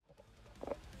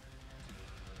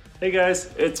Hey guys,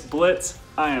 it's Blitz.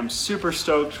 I am super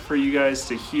stoked for you guys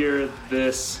to hear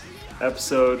this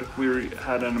episode. We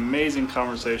had an amazing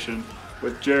conversation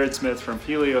with Jared Smith from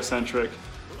Heliocentric.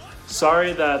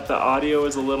 Sorry that the audio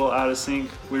is a little out of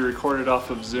sync. We recorded off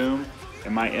of Zoom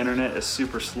and my internet is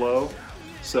super slow,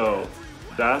 so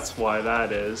that's why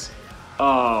that is.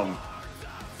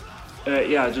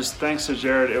 Just thanks to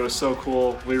Jared. It was so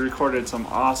cool. We recorded some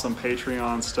awesome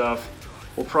Patreon stuff.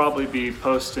 We'll probably be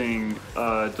posting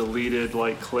deleted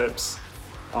clips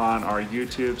on our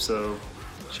YouTube, so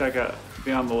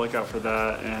be on the lookout for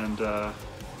that. And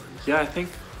I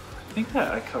think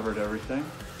that I covered everything.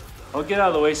 I'll get out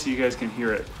of the way so you guys can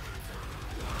hear it.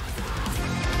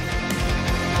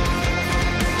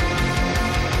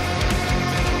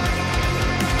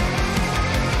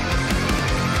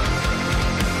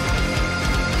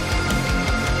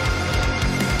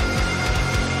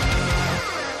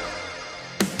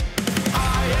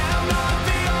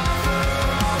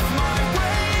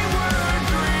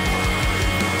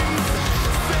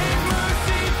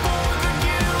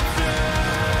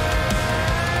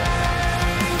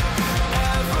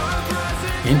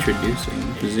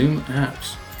 Introducing Zoom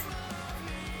apps.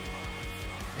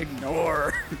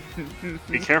 Ignore.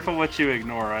 Be careful what you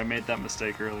ignore. I made that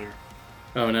mistake earlier.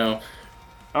 Oh no.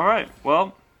 All right.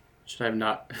 Well, should I have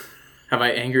not? Have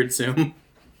I angered Zoom?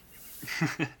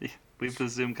 Leave the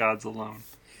Zoom gods alone.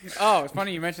 Oh, it's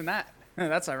funny you mentioned that.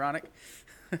 That's ironic.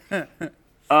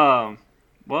 Well,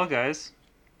 guys,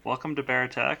 welcome to Bear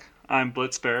Attack. I'm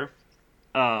Blitzbear.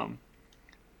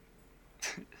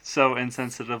 So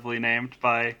insensitively named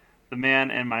by the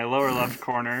man in my lower left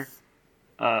corner,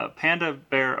 Panda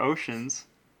Bear Oceans.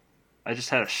 I just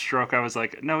had a stroke. I was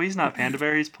like, no, he's not Panda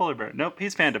Bear, he's Polar Bear. Nope,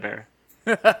 he's Panda Bear.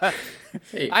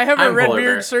 Hey, I have a red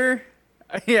beard, sir.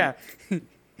 Yeah.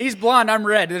 He's blonde, I'm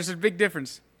red. There's a big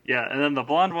difference. Yeah, and then the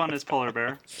blonde one is Polar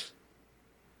Bear.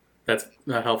 That's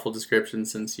a helpful description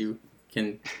since you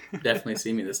can definitely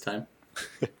see me this time.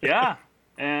 Yeah.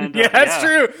 And yeah, that's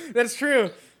true. That's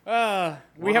true.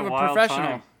 We have a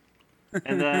professional.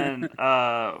 And then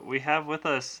we have with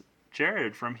us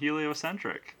Jared from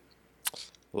Heliocentric.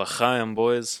 L'chaim,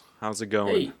 boys. How's it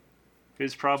going? Hey.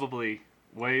 Who's probably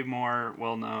way more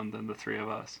well-known than the three of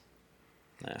us.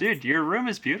 Yeah. Dude, your room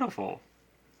is beautiful.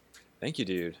 Thank you,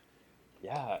 dude.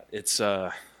 Yeah, it's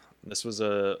this was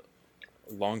a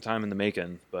long time in the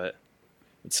making, but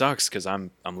it sucks because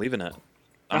I'm leaving it.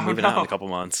 I'm moving out in a couple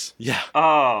months. Yeah.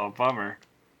 Oh, bummer.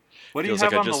 What do you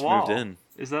have on the wall? Moved in.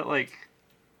 Is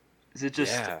it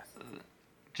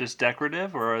just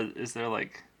decorative, or is there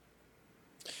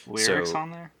lyrics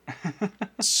on there?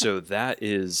 So that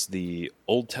is the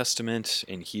Old Testament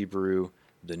in Hebrew,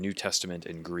 the New Testament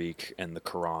in Greek, and the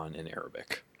Quran in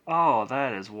Arabic. Oh,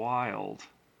 that is wild.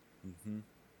 Mm-hmm.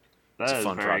 It's a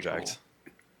fun project.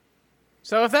 Cool.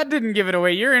 So if that didn't give it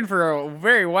away, you're in for a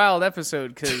very wild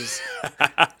episode, because...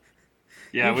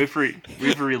 Yeah, we've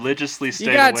religiously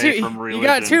stayed away from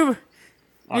religion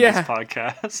on this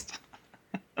podcast.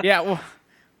 Yeah,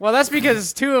 well, that's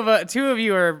because two of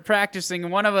you are practicing,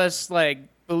 and one of us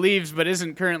believes but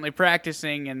isn't currently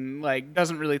practicing, and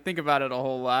doesn't really think about it a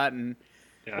whole lot. And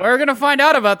we're gonna find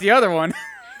out about the other one.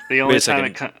 The only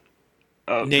time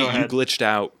Nate, you glitched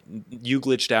out. You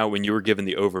glitched out when you were given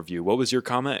the overview. What was your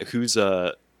comment? Who's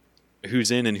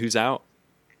in and who's out?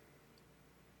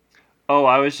 Oh,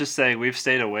 I was just saying we've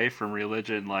stayed away from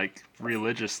religion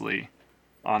religiously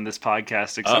on this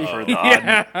podcast, except for the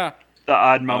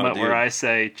odd moment where I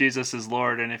say Jesus is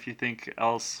Lord, and if you think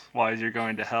elsewise, you're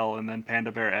going to hell, and then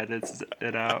Panda Bear edits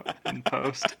it out in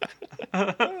post.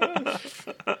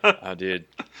 Oh, dude,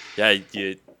 yeah,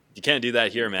 you can't do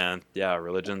that here, man. Yeah,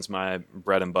 religion's my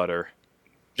bread and butter.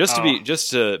 So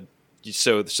that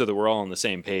we're all on the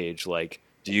same page.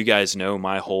 Do you guys know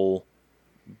my whole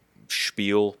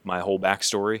spiel, my whole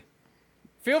backstory?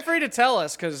 Feel free to tell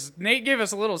us, because Nate gave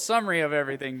us a little summary of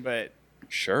everything, but...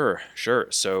 Sure.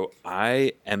 So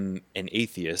I am an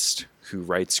atheist who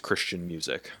writes Christian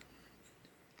music.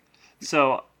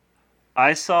 So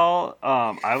I saw,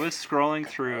 I was scrolling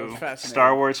through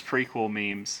Star Wars prequel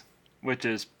memes, which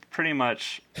is pretty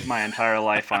much my entire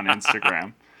life on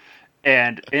Instagram.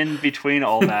 And in between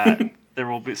all that... There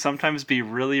will sometimes be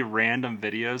really random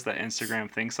videos that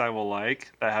Instagram thinks I will like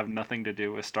that have nothing to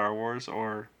do with Star Wars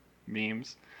or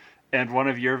memes. And one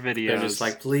of your videos... They're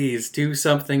just please, do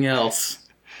something else.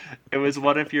 It was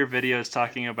one of your videos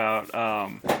talking about,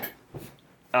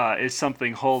 is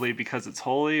something holy because it's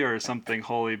holy, or is something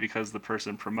holy because the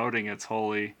person promoting it's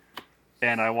holy?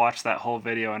 And I watched that whole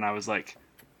video and I was like...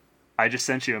 I just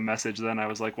sent you a message then. I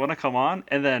was like, want to come on?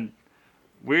 And then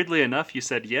weirdly enough, you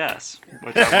said yes,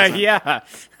 which I wasn't Yeah.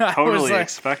 totally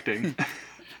expecting.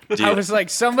 Dude. I was like,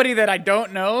 somebody that I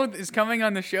don't know is coming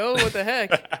on the show? What the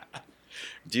heck?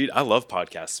 Dude, I love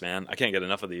podcasts, man. I can't get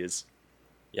enough of these.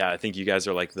 Yeah, I think you guys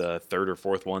are like the third or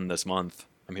fourth one this month.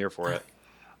 I'm here for it.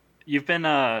 You've been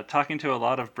talking to a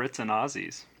lot of Brits and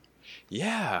Aussies.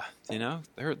 Yeah,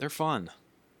 they're fun.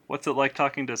 What's it like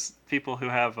talking to people who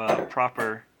have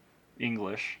proper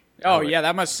English? Oh yeah,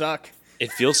 that must suck.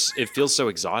 It feels so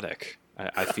exotic.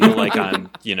 I feel like I'm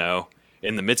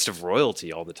in the midst of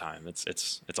royalty all the time.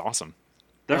 It's awesome.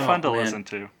 They're fun to listen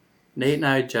to. Nate and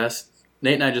I just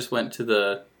went to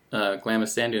the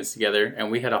Glamis Sand Dunes together,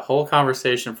 and we had a whole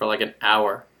conversation for like an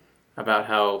hour about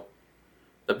how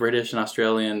the British and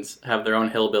Australians have their own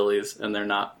hillbillies, and they're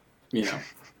not,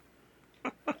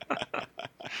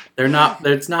 they're not.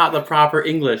 It's not the proper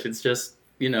English. It's just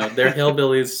their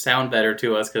hillbillies sound better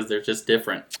to us because they're just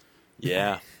different.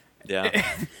 Yeah.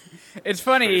 It's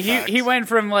funny. He went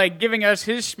from like giving us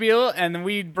his spiel, and then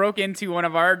we broke into one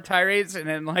of our tirades, and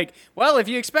then like, well, if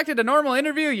you expected a normal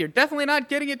interview, you're definitely not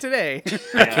getting it today.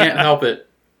 I can't help it.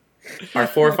 Our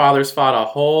forefathers fought a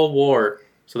whole war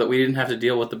so that we didn't have to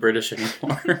deal with the British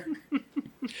anymore.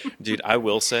 Dude, I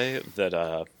will say that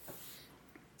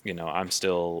I'm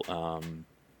still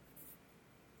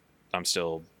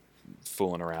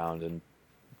fooling around and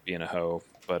being a hoe.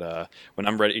 But when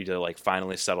I'm ready to like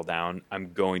finally settle down,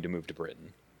 I'm going to move to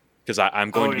Britain because I'm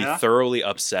going to be thoroughly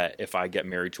upset if I get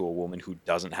married to a woman who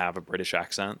doesn't have a British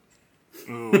accent.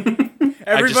 Ooh.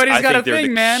 Everybody's got a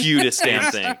thing, man. It's the cutest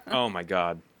damn thing. Oh my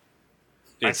god!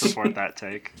 I support that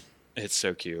take. It's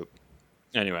so cute.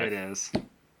 Anyway, it is.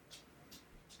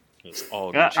 It's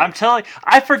all I'm telling.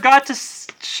 I forgot to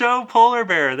show Polar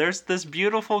Bear. There's this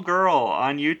beautiful girl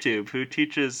on YouTube who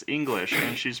teaches English,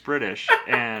 and she's British,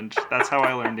 and that's how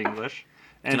I learned English.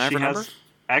 And she has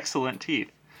excellent teeth,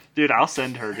 dude. I'll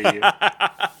send her to you.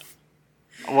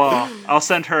 Well, I'll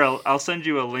send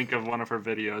you a link of one of her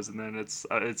videos, and then it's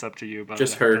up to you. But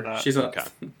just her. She's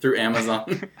through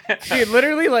Amazon. Dude,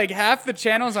 literally, like half the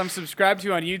channels I'm subscribed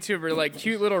to on YouTube are like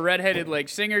cute little redheaded like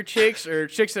singer chicks or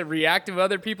chicks that react to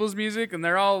other people's music, and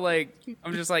they're all like,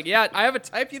 I'm just like, yeah, I have a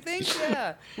type. You think?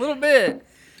 Yeah, a little bit.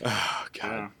 Oh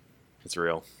god, it's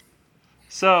real.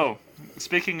 So,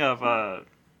 speaking of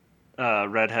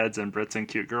redheads and Brits and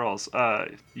cute girls,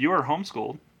 you were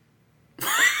homeschooled.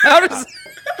 How does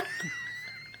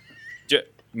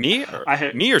me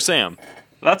or Sam?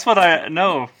 That's what I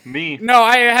know. Me. No,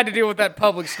 I had to deal with that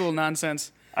public school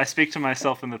nonsense. I speak to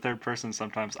myself in the third person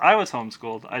sometimes. I was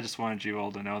homeschooled. I just wanted you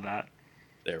all to know that.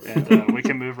 There we go. And we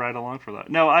can move right along for that.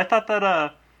 No, I thought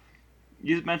that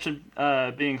you mentioned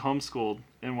being homeschooled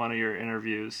in one of your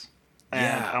interviews,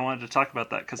 and I wanted to talk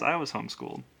about that because I was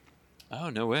homeschooled.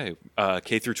 Oh no way!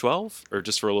 K through 12, or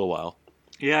just for a little while?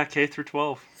 Yeah, K through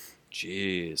 12.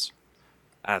 Jeez,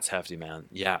 that's hefty, man.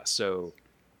 Yeah, so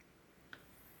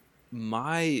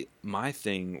my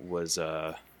thing was,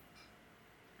 I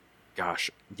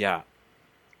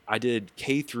did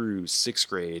K through 6th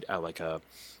grade at like a,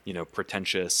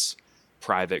 pretentious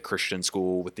private Christian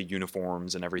school with the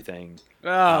uniforms and everything.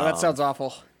 Oh, that sounds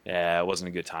awful. Yeah, it wasn't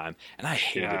a good time, and I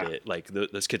hated it. Like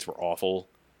those kids were awful,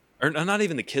 or not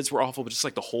even the kids were awful, but just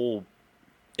like the whole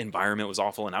environment was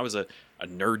awful, and I was a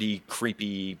nerdy,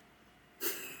 creepy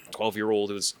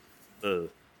 12-year-old. It was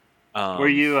were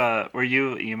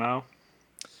you emo,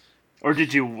 or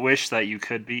did you wish that you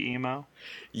could be emo?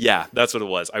 Yeah, that's what it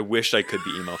was. I wished I could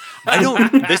be emo.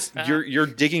 You're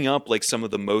digging up like some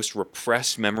of the most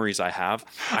repressed memories I have.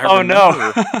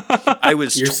 No. I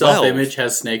was your 12. self-image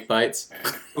has snake bites.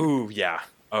 Ooh, yeah.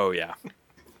 Oh yeah.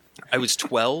 I was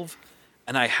 12,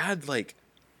 and I had like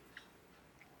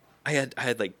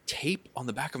tape on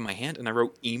the back of my hand, and I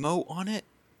wrote emo on it.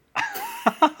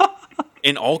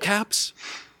 In all caps.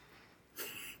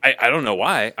 I don't know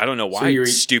why. So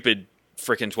stupid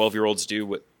freaking 12-year-olds do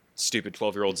what stupid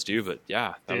 12-year-olds do, but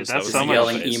yeah. That was so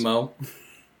yelling emo.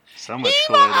 So much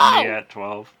cooler than me at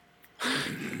 12.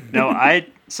 No, I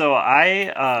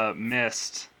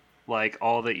missed like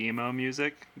all the emo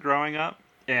music growing up,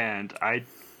 and I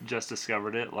just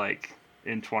discovered it like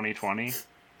in 2020.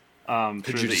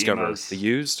 Did you discover The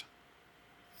Used?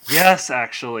 Yes,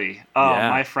 actually.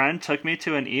 My friend took me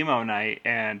to an emo night,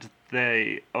 and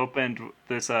they opened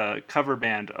this cover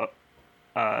band.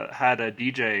 Had a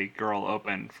DJ girl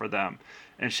open for them,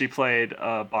 and she played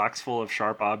a Box Full of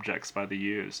Sharp Objects by The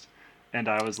Used, and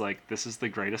I was like, "This is the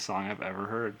greatest song I've ever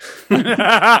heard."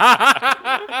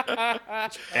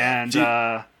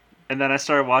 And then I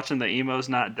started watching the Emo's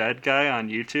Not Dead guy on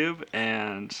YouTube,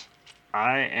 and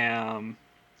I am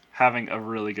having a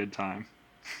really good time.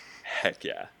 Heck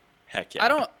yeah. Heck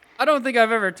yeah. I don't think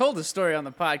I've ever told this story on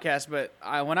the podcast, but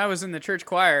when I was in the church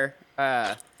choir,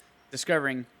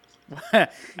 discovering.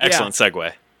 Excellent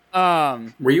segue.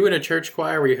 Were you in a church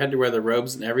choir where you had to wear the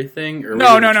robes and everything, or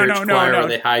No. Where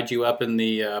they hide you up in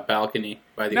the balcony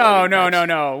by the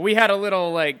No. We had a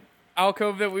little like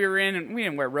alcove that we were in, and we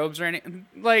didn't wear robes or anything.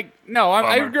 Like, no,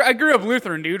 I grew up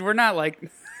Lutheran, dude. We're not like.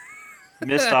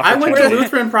 Missed I opportunity. went to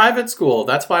Lutheran private school.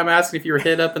 That's why I'm asking if you were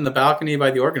hid up in the balcony by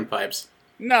the organ pipes.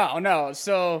 No.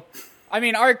 So, I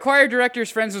mean, our choir director's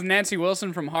friends with Nancy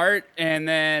Wilson from Heart, and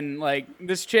then like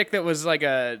this chick that was like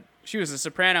she was a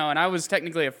soprano, and I was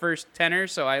technically a first tenor,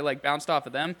 so I like bounced off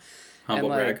of them.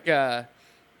 Humble and brag.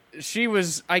 She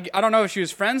was I don't know if she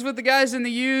was friends with the guys in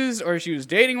the U's or she was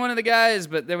dating one of the guys,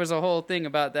 but there was a whole thing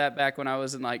about that back when I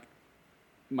was in like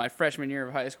my freshman year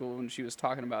of high school when she was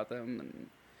talking about them. And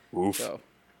Oof. so,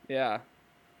 yeah.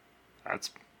 That's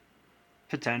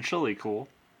potentially cool.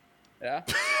 Yeah.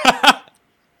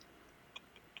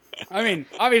 I mean,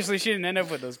 obviously she didn't end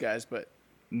up with those guys, but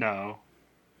No.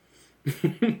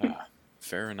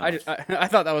 Fair enough. I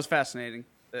thought that was fascinating.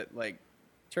 That like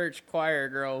church choir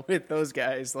girl with those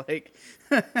guys, like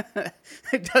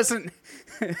it doesn't.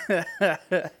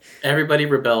 Everybody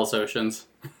rebels, Oceans.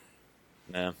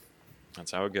 Yeah,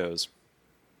 that's how it goes.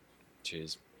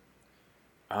 Jeez.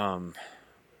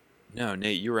 No,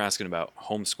 Nate, you were asking about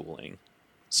homeschooling.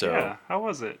 So Yeah. How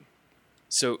was it?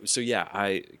 So yeah,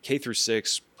 I K through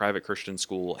 6 private Christian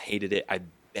school, hated it. I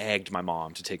begged my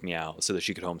mom to take me out so that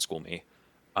she could homeschool me.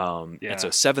 And so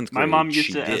 7th grade, My mom used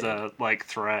she it as did. a like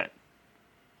threat.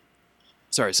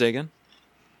 Sorry, say again.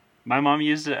 My mom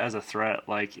used it as a threat.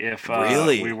 Like if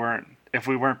Really? we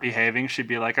weren't behaving, she'd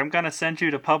be like, "I'm gonna send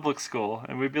you to public school,"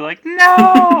 and we'd be like,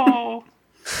 "No,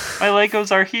 my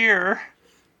Legos are here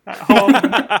at home,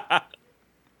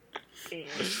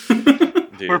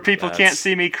 Dude, where people can't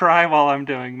see me cry while I'm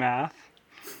doing math."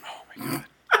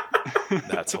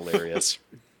 That's hilarious.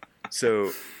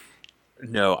 So,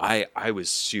 no, I was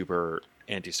super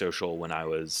antisocial when I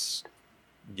was,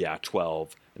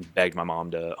 12, and begged my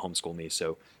mom to homeschool me.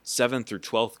 So 7th through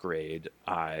 12th grade,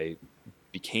 I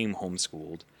became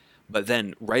homeschooled. But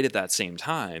then right at that same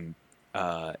time,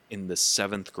 in the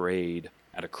 7th grade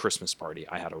at a Christmas party,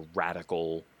 I had a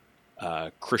radical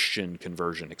Christian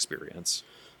conversion experience.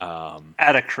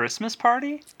 At a Christmas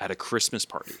party? At a Christmas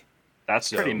party.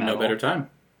 That's pretty metal. No better time.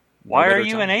 Why No are better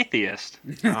you time. an atheist?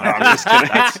 No, I'm just kidding.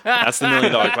 That's the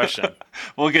 $1 million question.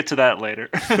 We'll get to that later.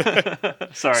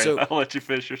 Sorry, So- I'll let you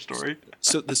finish your story.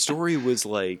 So the story was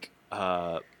like,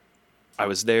 I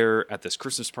was there at this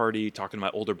Christmas party talking to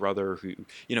my older brother who,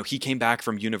 he came back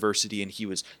from university and he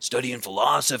was studying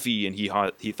philosophy and he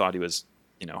thought he was,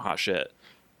 hot shit.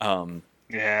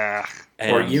 Yeah.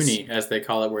 Or And- uni, as they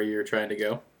call it, where you're trying to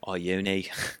go. Oh, uni.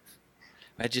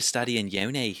 Where'd you study in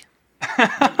uni?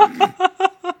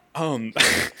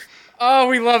 Oh,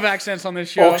 we love accents on this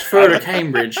show. Oxford or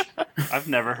Cambridge. I've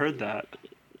never heard that.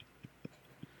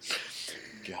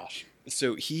 Gosh.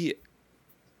 So I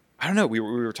don't know, we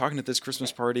were talking at this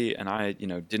Christmas party and I,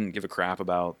 didn't give a crap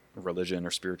about religion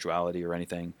or spirituality or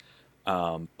anything.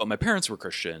 But my parents were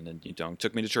Christian and,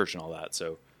 took me to church and all that.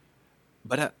 So,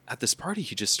 but at this party,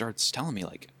 he just starts telling me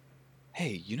like,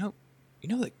 hey,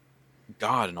 like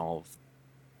God and all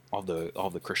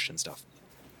the Christian stuff,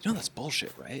 that's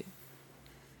bullshit, right?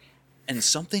 And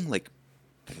something like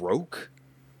broke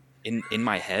in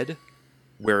my head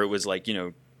where it was like,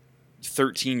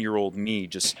 13-year-old me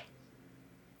just,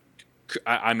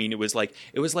 I mean, it was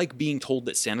like being told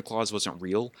that Santa Claus wasn't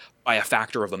real by a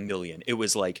factor of 1,000,000. It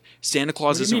was like Santa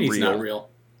Claus What do you isn't mean he's not real?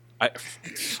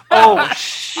 Oh,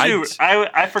 shoot.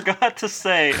 I forgot to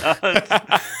say,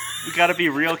 we got to be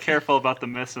real careful about the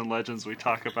myths and legends we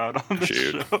talk about on the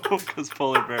Shoot. show, because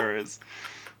Polar Bear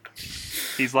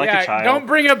he's like a child. Don't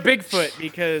bring up Bigfoot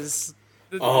because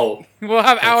Oh, we'll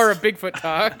have hour of Bigfoot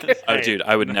talk. Oh, dude,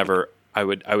 I would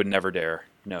never dare.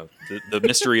 No, the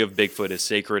mystery of Bigfoot is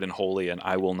sacred and holy, and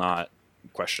I will not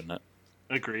question it.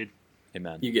 Agreed.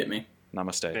 Amen. you get me.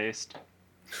 Namaste. Based.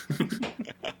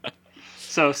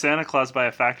 So Santa Claus by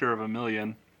a factor of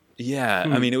 1,000,000. Yeah,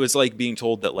 I mean, it was like being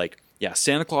told that, like,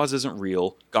 Santa Claus isn't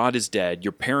real. God is dead.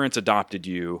 Your parents adopted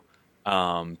you,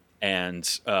 and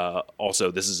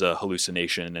also this is a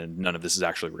hallucination, and none of this is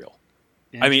actually real.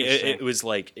 I mean, it was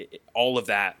like all of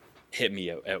that hit me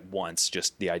at once.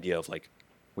 Just the idea of like,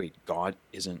 wait, God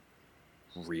isn't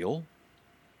real,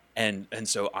 and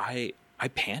so I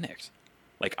panicked,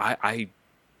 like I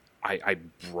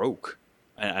broke,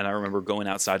 and I remember going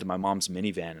outside to my mom's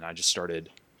minivan, and I just started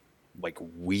like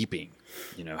weeping,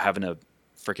 having a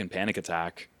freaking panic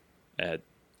attack,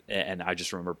 and I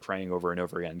just remember praying over and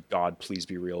over again, God, please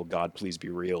be real, God, please be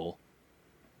real.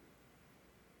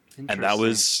 And that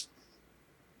was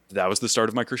the start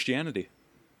of my Christianity.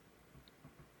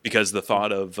 Because the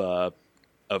thought of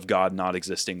God not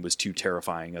existing was too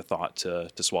terrifying a thought to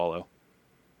swallow.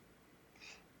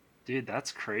 Dude,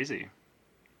 that's crazy.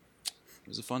 It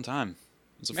was a fun time.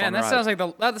 It was a Man, fun that ride.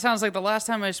 sounds like the last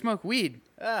time I smoked weed.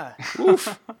 Oh, we're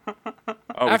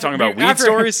talking about weed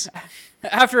stories?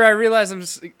 After I realized I'm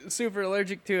super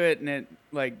allergic to it, and it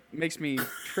like makes me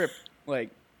trip,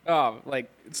 like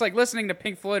it's like listening to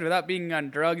Pink Floyd without being on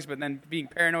drugs, but then being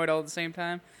paranoid all at the same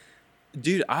time.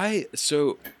 Dude, I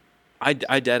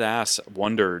dead ass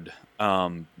wondered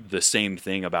the same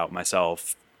thing about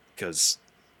myself, because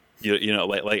you know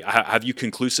like have you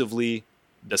conclusively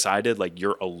decided like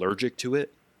you're allergic to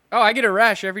it? Oh, I get a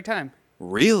rash every time.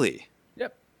 Really?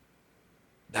 Yep.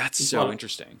 That's so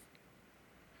interesting.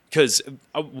 Because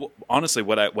honestly,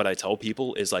 what I tell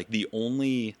people is like the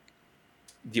only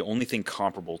thing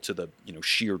comparable to the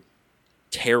sheer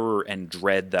terror and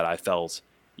dread that I felt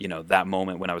that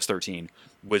moment when I was 13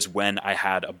 was when I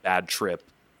had a bad trip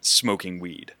smoking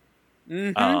weed.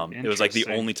 Mm-hmm. It was like the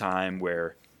only time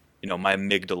where my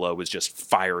amygdala was just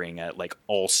firing at like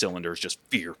all cylinders, just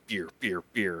fear. Yeah,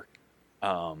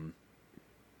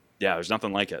 there's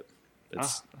nothing like it. That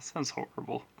sounds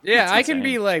horrible. Yeah, It's I insane. can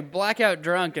be like blackout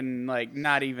drunk and like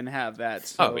not even have that.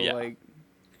 So, yeah. like,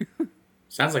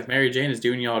 Sounds like Mary Jane is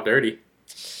doing you all dirty.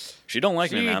 She don't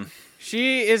like me, man.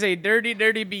 She is a dirty,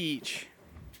 dirty beach.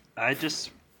 I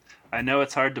know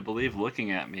it's hard to believe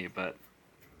looking at me, but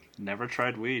never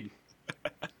tried weed.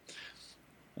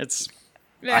 It's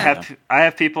Yeah. I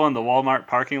have people in the Walmart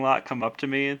parking lot come up to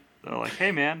me and they're like,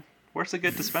 "Hey man, where's a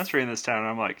good dispensary in this town?" And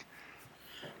I'm like,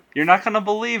 "You're not going to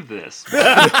believe this.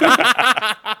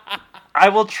 I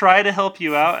will try to help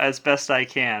you out as best I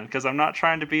can because I'm not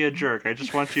trying to be a jerk. I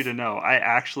just want you to know I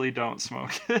actually don't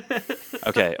smoke."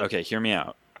 okay. Hear me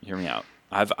out.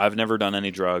 I've never done any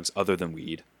drugs other than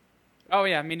weed. Oh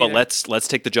yeah, me neither. But let's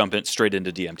take the jump straight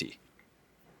into DMT.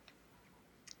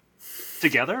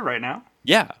 Together right now?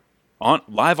 Yeah,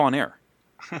 live on air,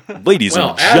 ladies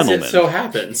Well, and as gentlemen. it so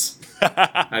happens,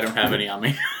 I don't have any on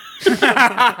me.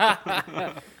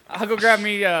 I'll go grab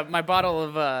me my bottle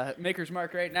of Maker's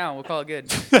Mark right now. We'll call it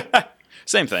good.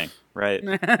 Same thing, right?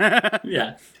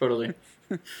 Yeah, totally.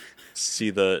 see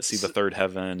the third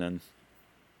heaven and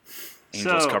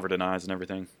angels So- covered in eyes and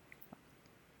everything.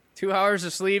 2 hours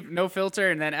of sleep, no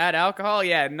filter, and then add alcohol.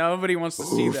 Yeah, nobody wants to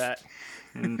see that.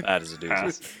 That is a doozy.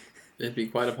 Pass. It'd be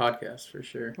quite a podcast for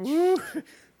sure. Woo.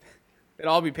 It'd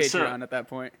all be Patreon So- at that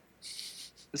point.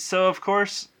 So, of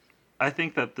course, I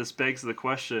think that this begs the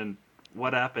question,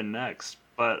 what happened next?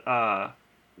 But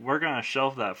we're going to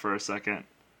shelve that for a second.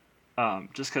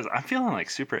 Just because I'm feeling like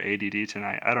super ADD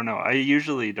tonight. I don't know. I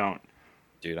usually don't.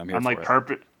 Dude, I'm here I'm for like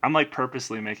it. I'm like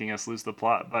purposely making us lose the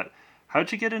plot. But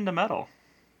how'd you get into metal?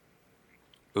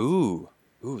 Ooh,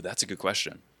 that's a good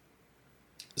question.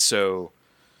 So,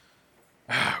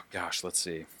 oh gosh, let's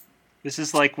see. This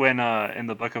is like when in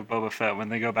the Book of Boba Fett, when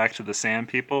they go back to the Sand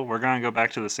People. We're going to go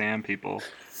back to the Sand People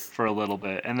for a little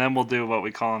bit. And then we'll do what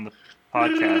we call on the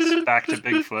podcast, Back to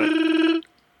Bigfoot,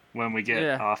 when we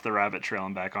get off the rabbit trail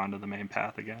and back onto the main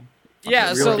path again. Yeah,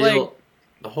 Real so deal, like,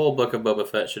 the whole book of Boba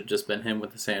Fett should have just been him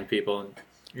with the Sand People, and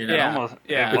Yeah. Almost,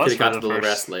 yeah. It we was could have got for to the the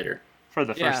rest first, later. for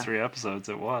the first Yeah. 3 episodes,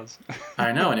 it was.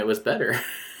 I know, and it was better.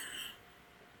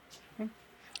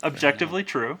 Objectively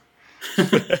true.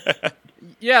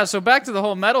 yeah, so back to the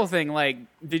whole metal thing. Like,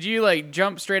 did you like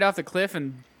jump straight off the cliff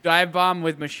and dive bomb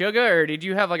with Meshuggah, or did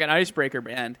you have like an icebreaker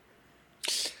band?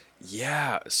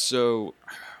 Yeah, so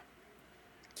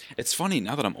it's funny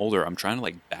now that I'm older. I'm trying to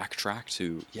like backtrack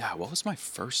to what was my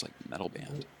first like metal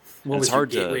band? What It's was hard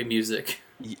to- your gateway music?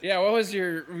 Yeah, what was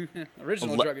your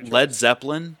original drug of choice? Led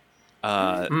Zeppelin,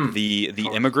 the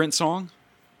Immigrant Song.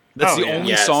 That's Oh, the yeah. only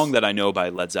Yes. song that I know by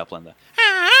Led Zeppelin.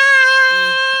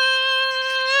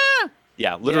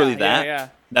 Yeah, literally that. Yeah.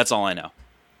 That's all I know.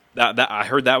 That I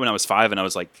heard that when I was 5, and I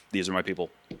was like, "These are my people.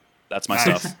 That's my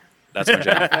Nice. stuff. That's my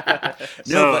jam."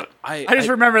 So- but I just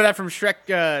remember that from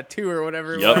Shrek 2 or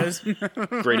whatever it Yup. was.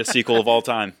 greatest sequel of all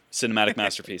time, cinematic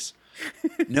masterpiece.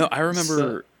 No, I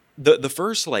remember the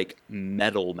first like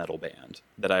metal band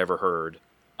that I ever heard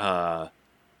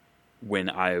when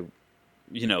I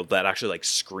that actually like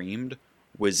screamed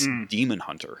was Demon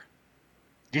Hunter.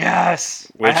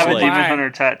 Yes! I Which, have a like- Demon Hunter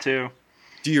tattoo.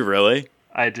 Do you really?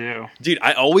 I do. Dude,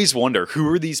 I always wonder who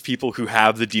are these people who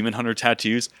have the Demon Hunter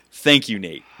tattoos. Thank you,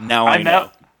 Nate. Now I know.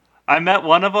 I met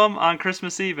one of them on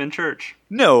Christmas Eve in church.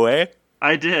 No way.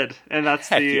 I did, and that's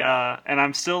Heck and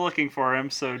I'm still looking for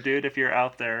him. So, dude, if you're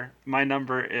out there, my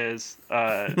number is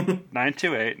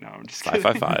 928. No, I'm just kidding.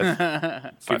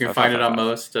 555. You can find it on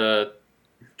most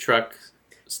truck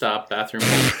stop bathroom.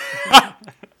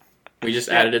 We just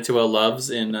added it to a Loves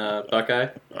in Buckeye.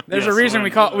 There's a reason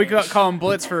we call him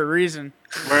Blitz for a reason.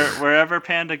 Wherever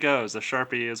Panda goes, a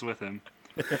Sharpie is with him.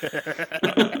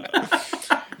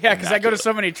 Yeah, because I go to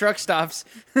so many truck stops.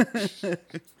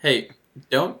 Hey,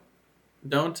 don't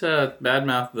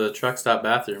badmouth the truck stop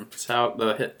bathroom.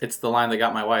 It's the line that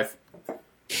got my wife.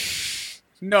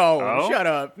 No, shut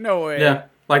up. No way. Yeah,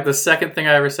 like the second thing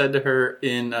I ever said to her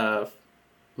in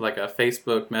like a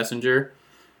Facebook Messenger,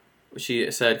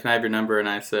 she said, "Can I have your number?" And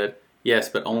I said, "Yes,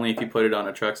 but only if you put it on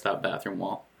a truck stop bathroom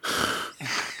wall."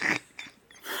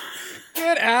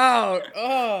 Get out!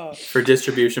 Oh. For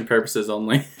distribution purposes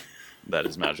only. That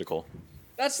is magical.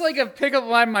 That's like a pickup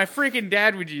line my freaking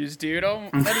dad would use, dude. Oh,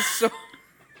 that is so...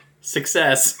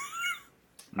 Success.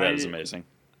 That is amazing.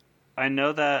 I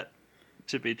know that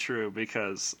to be true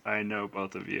because I know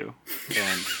both of you.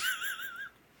 And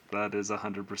that is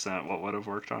 100% what would have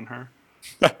worked on her.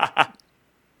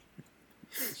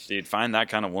 Dude, find that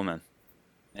kind of woman.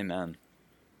 Amen.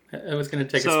 It was going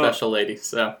to take a special lady,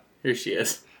 so here she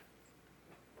is.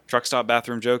 Truck stop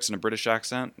bathroom jokes in a British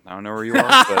accent. I don't know where you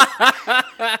are,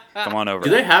 but come on over. Do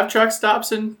they have truck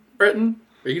stops in Britain?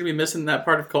 Are you going to be missing that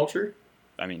part of culture?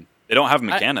 I mean, they don't have them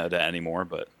in Canada anymore,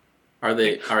 but are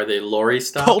they lorry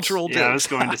stops? Cultural jokes. Yeah, I was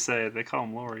going to say they call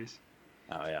them lorries.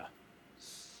 Oh yeah,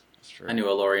 that's true. I knew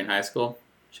a lorry in high school.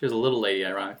 She was a little lady,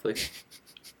 ironically.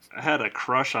 I had a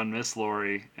crush on Miss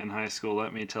Lori in high school.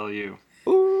 Let me tell you.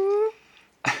 Ooh.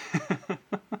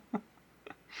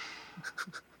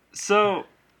 So.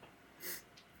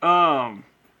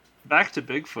 Back to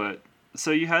Bigfoot.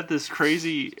 So you had this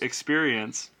crazy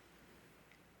experience.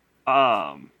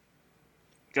 God,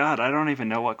 I don't even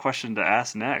know what question to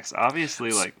ask next.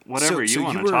 Obviously, like whatever you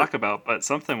want to talk about, but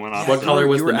something went off. What color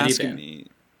was the minivan?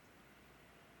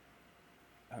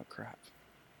 Oh crap!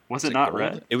 Was it not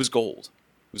red? It was gold.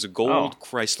 It was a gold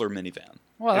Chrysler minivan.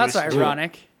 Well, that's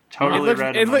ironic. Totally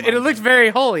red. It looked very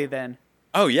holy then.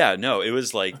 Oh yeah, no, it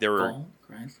was like there were.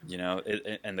 You know,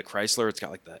 and the Chrysler, it's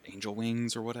got like the angel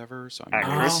wings or whatever. So at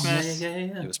Christmas,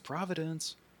 it was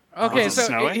Providence. Okay,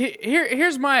 so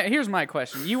here's my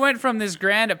question. You went from this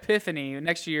grand epiphany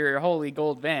next to your holy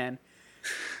gold van,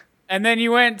 and then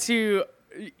you went to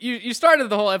you started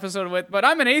the whole episode with, but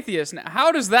I'm an atheist now.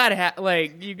 How does that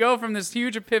like you go from this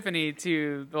huge epiphany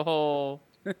to the whole?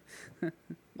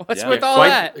 What's with all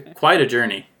that? Quite a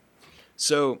journey.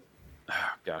 So,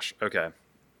 gosh, okay.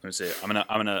 Let me see. I'm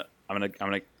gonna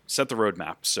set the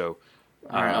roadmap. So,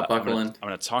 all right, I'll buckle in. I'm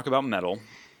gonna talk about metal,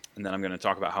 and then I'm gonna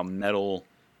talk about how metal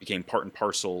became part and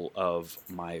parcel of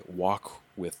my walk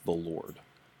with the Lord.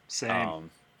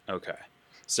 Same. Okay.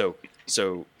 So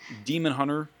Demon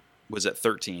Hunter was at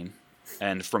 13,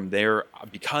 and from there,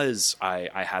 because I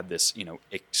had this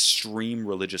extreme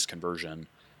religious conversion,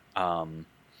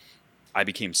 I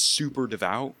became super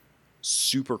devout,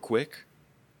 super quick.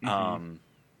 Mm-hmm.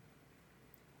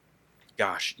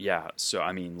 Gosh, yeah. So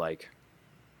I mean, like,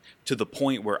 to the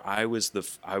point where I was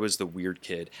the weird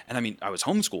kid, and I mean, I was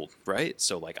homeschooled, right?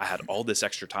 So like, I had all this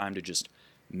extra time to just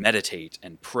meditate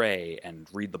and pray and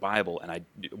read the Bible, and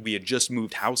we had just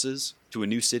moved houses to a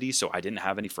new city, so I didn't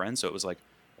have any friends. So it was like,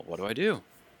 well, what do I do?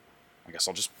 I guess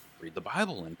I'll just read the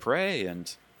Bible and pray,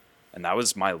 and that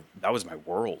was my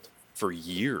world for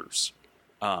years.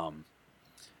 And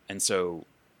so,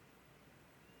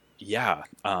 yeah.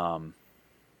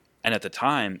 And at the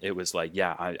time, it was like,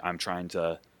 yeah, I'm trying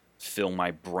to fill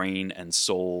my brain and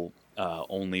soul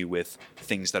only with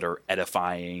things that are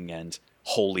edifying and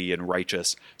holy and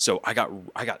righteous. So I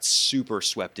got super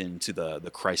swept into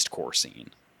the Christcore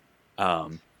scene. That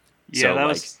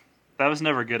was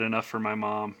never good enough for my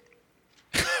mom.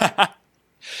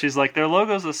 She's like, their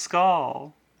logo's a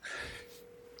skull.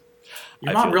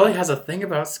 Your mom really has a thing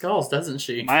about skulls, doesn't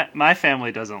she? My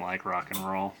family doesn't like rock and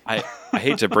roll. I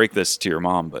hate to break this to your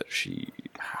mom, but she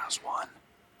has one.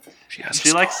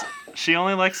 She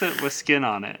only likes it with skin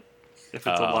on it, if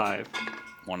it's alive.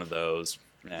 One of those.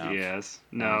 Yeah. Yes.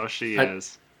 No, she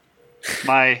is.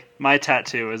 My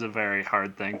tattoo is a very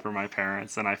hard thing for my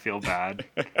parents, and I feel bad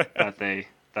and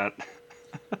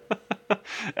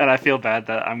I feel bad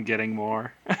that I'm getting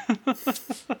more.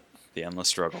 The endless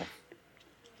struggle.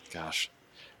 Gosh.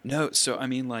 No, so I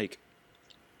mean, like,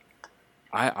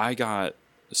 I got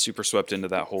super swept into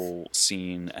that whole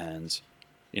scene, and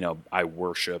I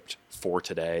worshipped For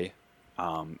Today.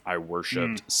 I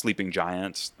worshipped Sleeping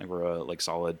Giant. They were a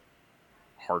solid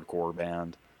hardcore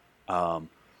band.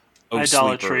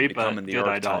 Idolatry, Sleeper, but good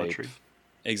idolatry.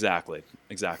 Exactly.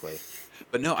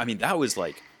 But no, I mean, that was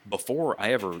like before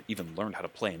I ever even learned how to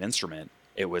play an instrument.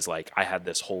 It was like I had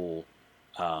this whole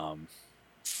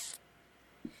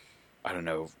I don't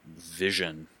know,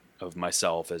 vision of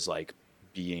myself as like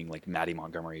being like Maddie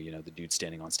Montgomery, the dude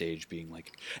standing on stage being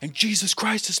like, and Jesus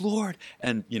Christ is Lord,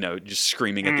 and just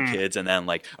screaming at the kids, and then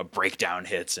like a breakdown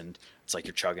hits, and it's like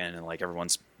you're chugging, and like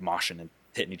everyone's moshing and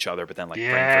hitting each other, but then like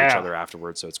praying for each other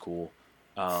afterwards, so it's cool.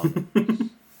 And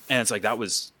it's like that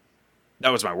was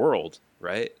my world,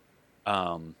 right?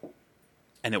 And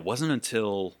it wasn't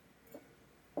until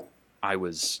I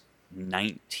was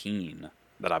 19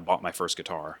 that I bought my first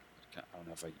guitar. I don't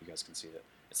know if you guys can see it.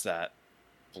 It's that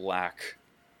black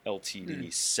LTD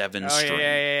 7-string.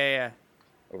 Yeah.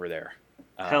 Over there.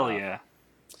 Hell yeah.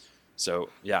 So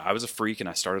yeah, I was a freak, and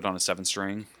I started on a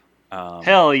 7-string.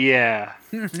 Hell yeah.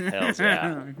 Hells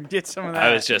yeah. Get some of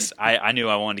that. I knew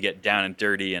I wanted to get down and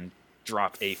dirty and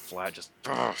drop A flat, just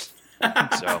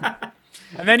so.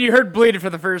 And then you heard Bleed It for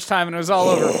the first time, and it was all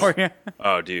over for you.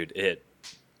 Oh, dude, it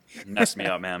messed me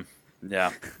up, man.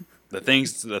 Yeah, the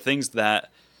things that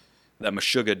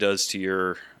Meshuggah does to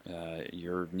your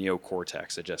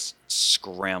neocortex, it just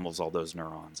scrambles all those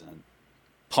neurons and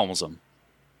pummels them.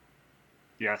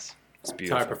 Yes, it's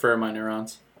beautiful. That's how I prefer my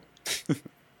neurons.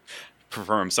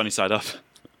 Prefer them sunny side up.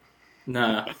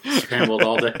 No, scrambled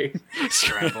all day.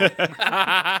 Scrambled.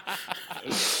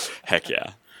 Heck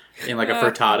yeah. In like a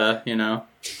frittata,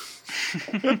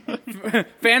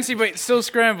 Fancy, but still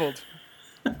scrambled.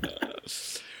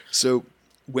 So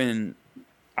when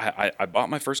I bought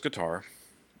my first guitar,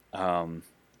 and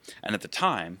at the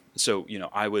time, so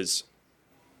I was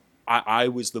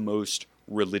the most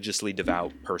religiously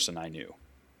devout person I knew,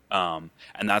 and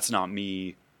that's not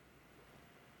me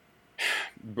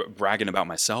bragging about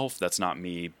myself. That's not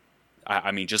me.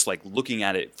 I mean, just like looking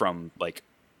at it from like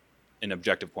an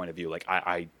objective point of view, like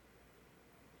I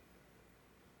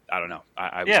don't know.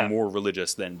 I was more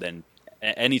religious than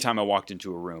any time I walked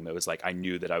into a room. It was like I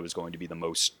knew that I was going to be the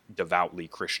most devoutly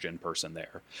Christian person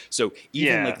there. So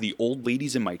even like the old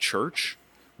ladies in my church,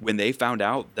 when they found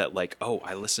out that like, oh,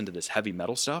 I listened to this heavy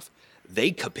metal stuff,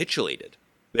 they capitulated.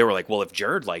 They were like, well, if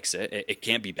Jared likes it, it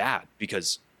can't be bad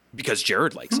because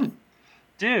Jared likes it.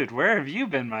 Dude, where have you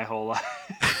been my whole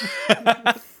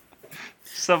life?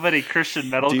 So many Christian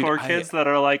metalcore kids that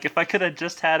are like, if I could have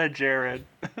just had a Jared.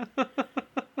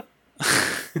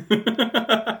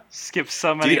 Skip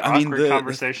so many awkward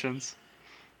conversations.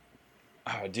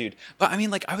 Oh, dude. But I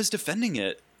mean, like, I was defending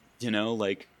it,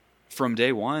 like from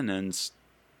day one, and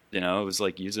it was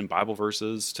like using Bible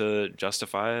verses to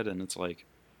justify it, and it's like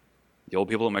the old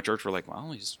people at my church were like,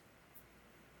 well, he's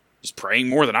praying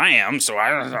more than I am, so I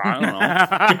don't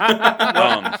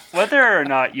know. Whether or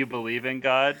not you believe in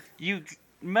God,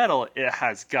 metal, it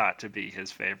has got to be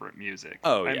his favorite music.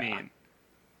 Oh, I yeah. mean,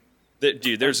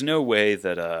 dude, there's no way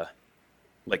that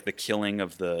like the killing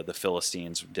of the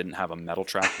Philistines didn't have a metal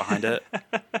track behind it.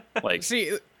 Like,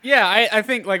 see, yeah, I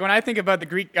think like when I think about the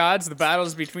Greek gods, the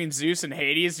battles between Zeus and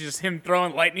Hades, just him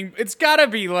throwing lightning. It's gotta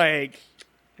be like,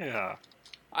 yeah.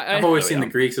 I've always seen the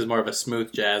Greeks as more of a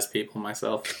smooth jazz people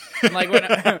myself. Like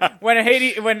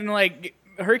when like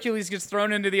Hercules gets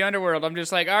thrown into the underworld, I'm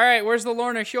just like, all right, where's the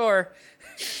Lorna Shore?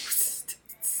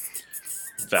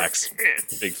 Facts,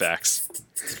 big facts.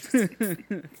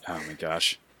 Oh my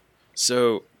gosh.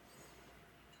 So,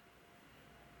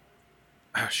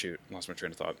 oh shoot, lost my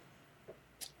train of thought.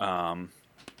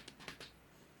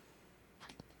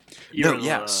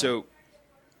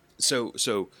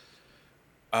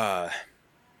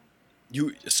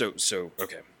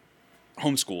 Okay,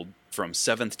 homeschooled from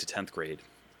 7th to 10th grade.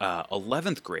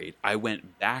 11th grade, I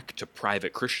went back to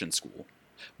private Christian school,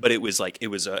 but it was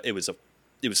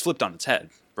flipped on its head,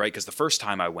 right? Because the first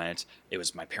time I went, it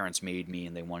was my parents made me,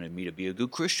 and they wanted me to be a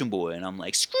good Christian boy, and I'm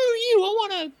like, screw you! I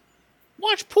want to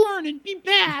watch porn and be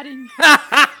bad and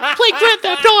play Grand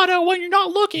Theft Auto when you're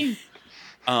not looking.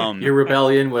 Your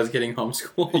rebellion was getting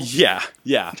homeschooled.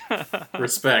 Yeah.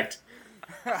 Respect.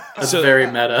 That's very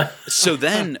meta. So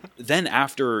then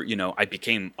after, I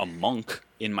became a monk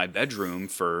in my bedroom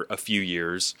for a few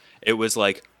years, it was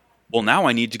like, well, now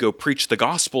I need to go preach the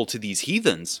gospel to these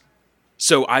heathens.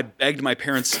 So I begged my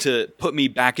parents to put me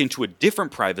back into a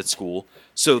different private school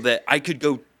so that I could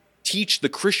go teach the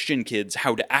Christian kids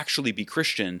how to actually be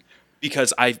Christian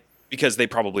because they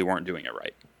probably weren't doing it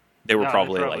right. They were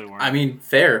probably weren't. I mean,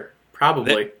 fair.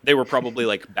 Probably. They were probably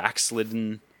like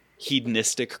backslidden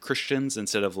hedonistic Christians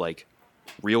instead of like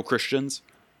real Christians.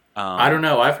 I don't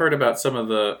know. I've heard about some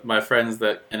of my friends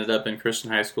that ended up in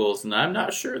Christian high schools, and I'm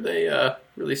not sure they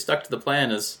really stuck to the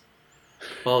plan as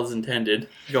well as intended,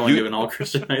 going to an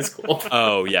all-Christian high school.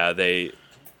 Oh, yeah. They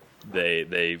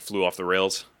flew off the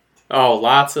rails. Oh,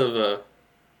 lots of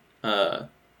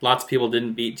people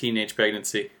didn't beat teenage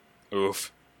pregnancy.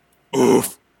 Oof.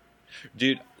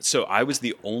 Dude, so I was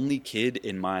the only kid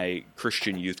in my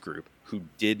Christian youth group who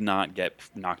did not get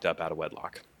knocked up out of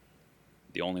wedlock.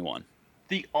 The only one.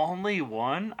 The only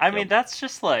one? I mean, that's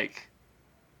just like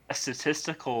a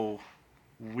statistical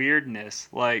weirdness.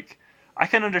 Like, I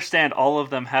can understand all of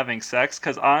them having sex,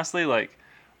 because honestly, like,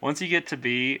 once you get to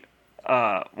be,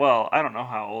 well, I don't know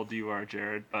how old you are,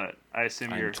 Jared, but I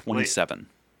assume you're 27.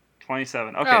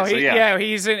 27. Okay, so yeah.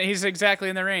 He's exactly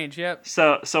in the range. Yep.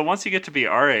 So once you get to be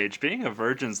our age, being a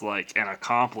virgin's like an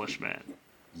accomplishment.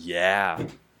 Yeah.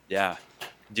 Yeah.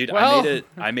 Dude, well,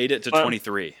 I made it to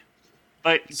 23.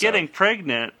 But getting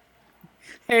pregnant.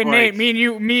 Hey, like, Nate,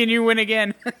 me and you win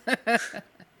again.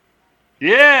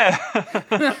 Yeah.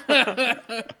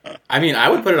 I mean, I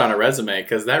would put it on a resume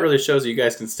because that really shows you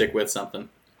guys can stick with something.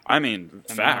 I mean,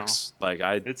 facts. Like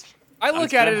I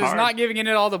look at it as not giving it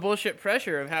all the bullshit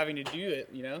pressure of having to do it,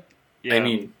 you know? Yeah. I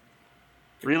mean,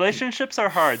 relationships are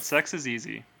hard. Sex is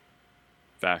easy.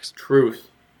 Facts. Truth.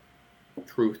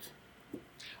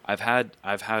 I've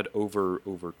had over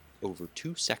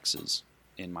 2 sexes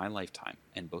in my lifetime,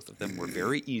 and both of them were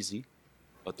very easy.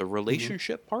 But the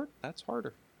relationship part, that's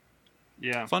harder.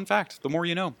 Yeah. Fun fact: the more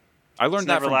you know. I learned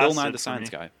that from Bill Nye the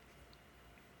Science Guy.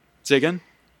 Say again?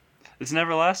 It's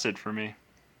never lasted for me.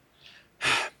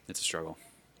 It's a struggle.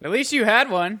 At least you had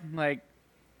one. Like,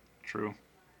 true.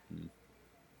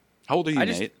 How old are you,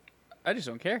 Nate? I just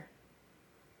don't care.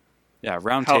 Yeah,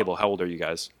 round table. How old are you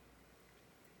guys?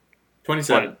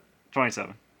 27.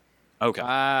 27. Okay.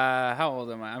 How old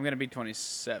am I? I'm gonna be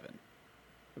 27.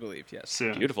 I believe, yes.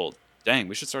 Soon. Beautiful. Dang,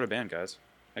 we should start a band, guys.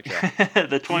 Heck yeah.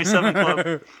 The 27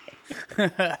 Club.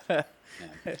 Yeah.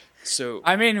 So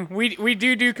I mean, we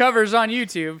do covers on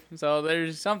YouTube, so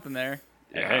there's something there.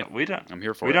 Hey, we don't. I'm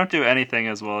here for we it. don't do anything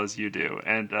as well as you do,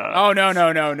 and oh no,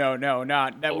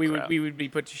 not that. Crap. we would be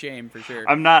put to shame for sure.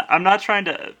 I'm not trying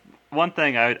to. One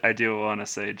thing I do want to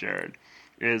say, Jared,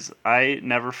 is I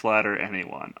never flatter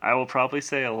anyone. I will probably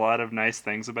say a lot of nice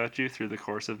things about you through the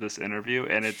course of this interview,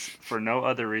 and it's for no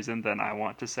other reason than I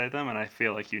want to say them, and I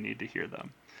feel like you need to hear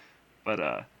them.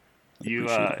 But you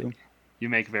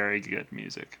make very good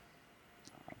music.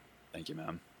 Thank you,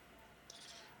 man.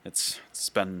 It's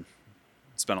been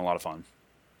a lot of fun.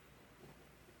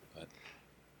 But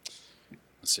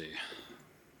let's see.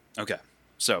 Okay,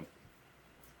 so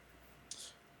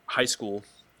high school.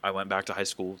 I went back to high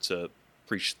school to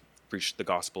preach the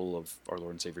gospel of our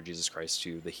Lord and Savior Jesus Christ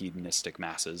to the hedonistic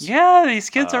masses. Yeah,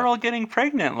 these kids are all getting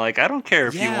pregnant. Like, I don't care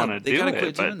if you want to do it. They gotta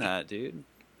quit but doing that, dude.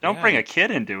 Don't bring a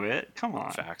kid into it. Come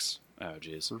on. Facts. Oh,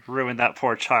 jeez. Ruin that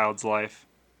poor child's life.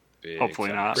 Big Hopefully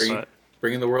facts. not. But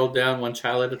Bringing the world down one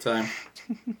child at a time.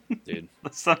 Dude.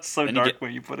 That sounds so dark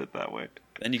when you put it that way.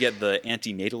 Then you get the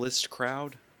antinatalist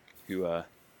crowd, who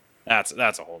that's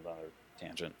a whole other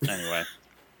tangent.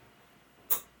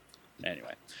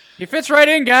 Anyway. He fits right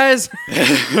in, guys.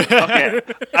 Okay,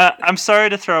 I'm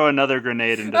sorry to throw another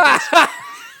grenade into this,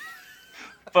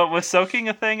 but was soaking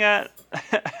a thing at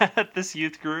this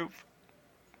youth grouve?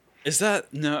 Is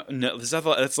that no? Is that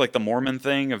that's like the Mormon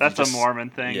thing? That's a Mormon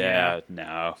thing. Yeah.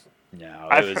 No.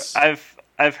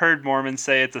 I've heard Mormons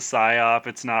say it's a psyop.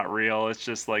 It's not real. It's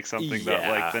just like something that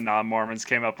like the non-Mormons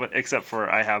came up with. Except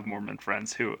for I have Mormon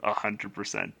friends who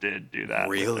 100% did do that.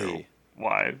 Really?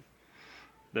 With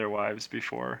their wives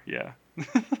before. Yeah.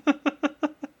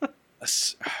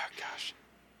 Gosh.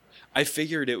 I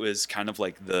figured it was kind of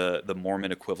like the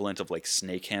Mormon equivalent of like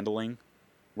snake handling,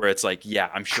 where it's like, yeah,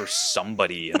 I'm sure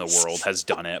somebody in the world has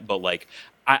done it, but like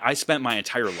I spent my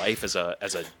entire life as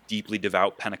a deeply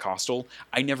devout Pentecostal.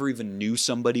 I never even knew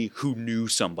somebody who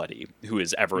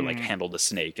has ever like handled a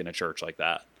snake in a church like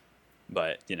that.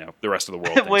 But you know, the rest of the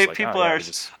world thinks Wait, like, people are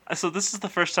so this is the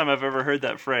first time I've ever heard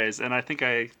that phrase, and I think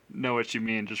I know what you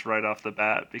mean just right off the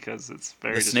bat because it's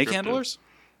very the snake handlers.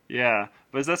 Yeah,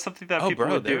 but is that something that people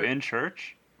would do in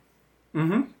church?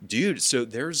 Mm-hmm. Dude, so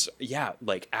there's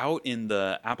like out in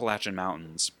the Appalachian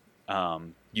Mountains,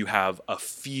 you have a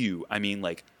few. I mean,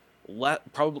 like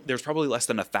there's probably less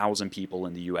than 1,000 people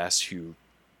in the U.S. who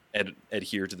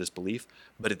adhere to this belief.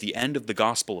 But at the end of the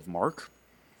Gospel of Mark,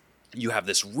 you have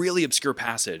this really obscure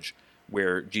passage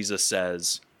where Jesus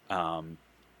says, and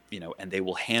they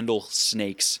will handle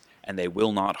snakes and they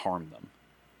will not harm them.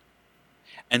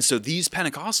 And so these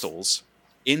Pentecostals,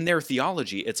 in their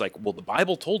theology, it's like, well, the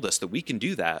Bible told us that we can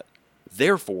do that.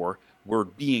 Therefore, we're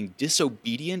being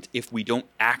disobedient if we don't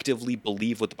actively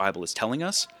believe what the Bible is telling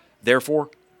us.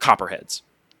 Therefore, copperheads,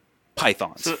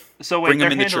 pythons. So wait, they're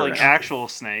handling actual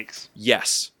snakes?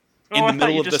 Yes. In the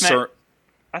middle of the sermon.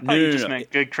 I thought you just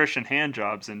meant good Christian hand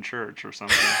jobs in church or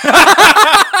something.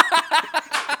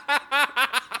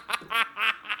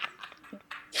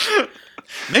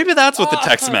 Maybe that's what the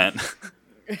text meant.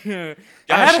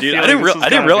 Gosh, dude, I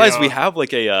didn't realize we have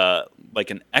like a like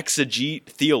an exegete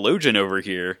theologian over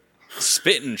here,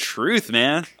 spitting truth,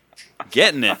 man,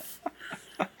 getting it.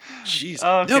 Jeez,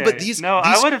 okay. No, but these.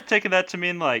 I would have taken that to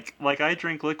mean like I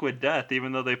drink liquid death,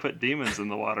 even though they put demons in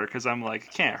the water, because I'm like,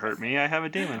 it can't hurt me. I have a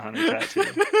demon hunter tattoo.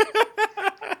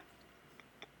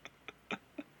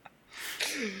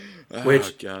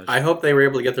 Which I hope they were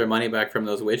able to get their money back from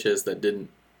those witches that didn't,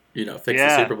 fix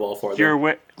the Super Bowl for them.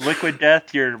 Your liquid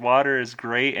death, your water is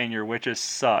great, and your witches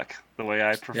suck. The way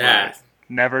I prefer it.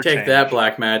 Never take change. that,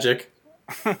 black magic.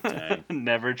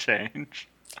 Never change.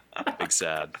 Big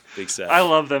sad. I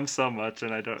love them so much,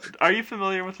 and I don't. Are you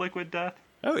familiar with Liquid Death?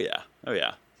 Oh yeah.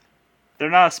 They're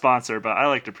not a sponsor, but I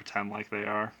like to pretend like they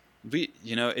are. But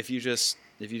if you just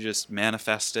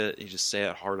manifest it, you just say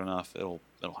it hard enough, it'll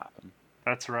happen.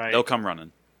 That's right. They'll come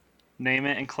running. Name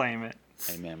it and claim it.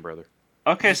 Amen, brother.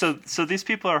 Okay, so these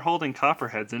people are holding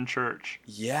copperheads in church.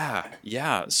 Yeah.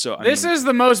 So this is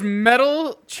the most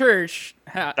metal church.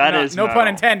 No pun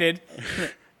intended.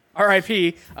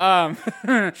 R.I.P. I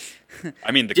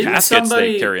mean, the caskets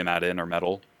they carry him out in are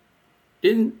metal.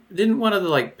 Didn't one of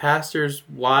the pastors'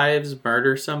 wives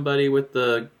murder somebody with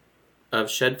a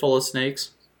shed full of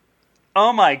snakes?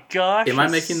 Oh my gosh! Am I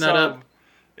making that up?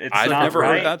 I've never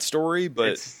heard that story,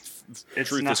 but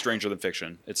truth is stranger than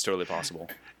fiction. It's totally possible.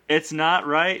 It's not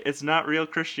right. It's not real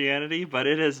Christianity, but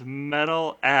it is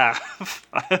metal AF.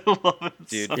 I love it,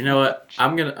 dude. So you know what?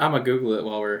 I'm gonna Google it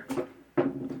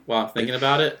while I'm thinking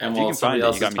about it, and while somebody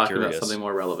else is talking about something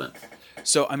more relevant.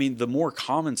 So, I mean, the more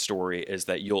common story is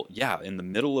that in the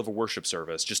middle of a worship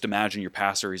service, just imagine your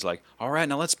pastor, he's like, all right,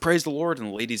 now let's praise the Lord. And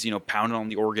the ladies, pounding on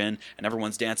the organ and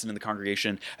everyone's dancing in the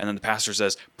congregation. And then the pastor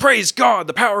says, praise God,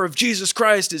 the power of Jesus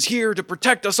Christ is here to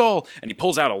protect us all. And he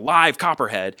pulls out a live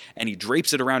copperhead and he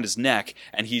drapes it around his neck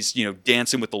and he's,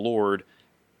 dancing with the Lord.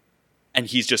 And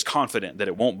he's just confident that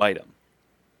it won't bite him.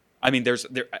 I mean,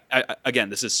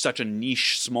 again, this is such a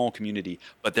niche, small community,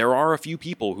 but there are a few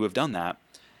people who have done that.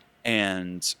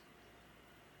 And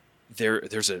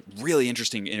there's a really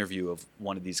interesting interview of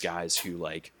one of these guys who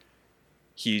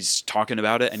he's talking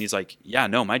about it and he's like, yeah,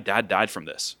 no, my dad died from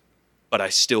this, but I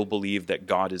still believe that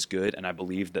God is good and I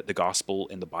believe that the gospel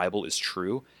in the Bible is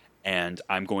true and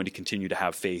I'm going to continue to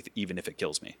have faith even if it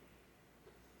kills me.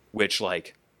 Which I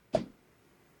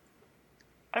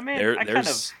mean,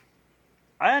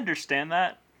 I understand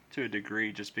that to a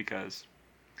degree just because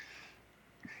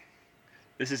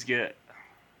this is good.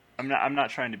 I'm not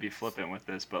trying to be flippant with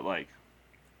this, but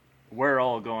we're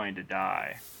all going to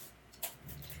die.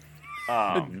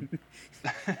 So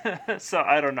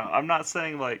I don't know. I'm not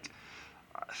saying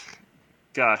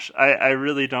gosh, I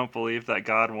really don't believe that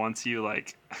God wants you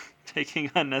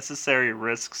taking unnecessary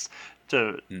risks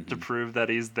to prove that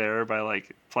he's there by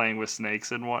playing with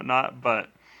snakes and whatnot. But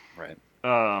right.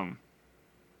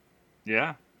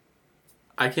 Yeah.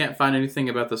 I can't find anything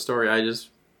about the story I just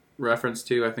referenced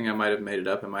to. I think I might have made it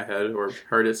up in my head or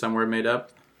heard it somewhere made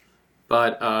up.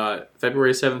 But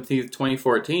February 17th,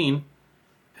 2014,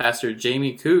 Pastor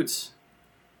Jamie Coots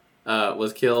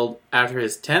was killed after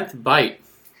his 10th bite.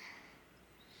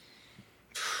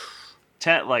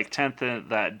 10th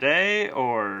that day,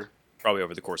 or probably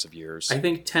over the course of years. I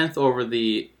think 10th over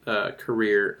the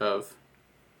career of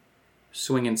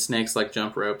swinging snakes like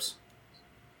jump ropes.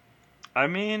 I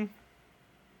mean,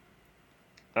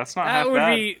 that's not half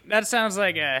bad. That sounds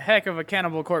like a heck of a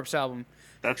Cannibal Corpse album.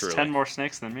 That's truly 10 more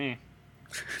snakes than me.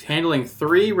 Handling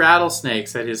 3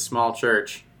 rattlesnakes at his small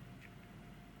church.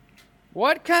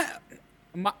 What kind?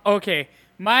 Okay,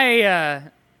 my.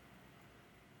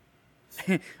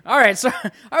 All right, so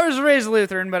I was raised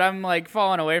Lutheran, but I'm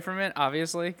falling away from it,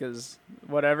 obviously, because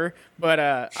whatever. But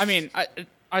I mean,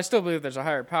 I still believe there's a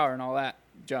higher power and all that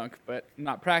junk, but I'm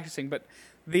not practicing. But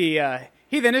the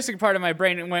heathenistic part of my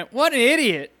brain went, "What an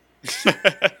idiot!"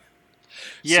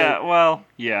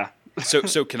 Yeah.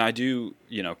 So can I do?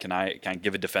 Can I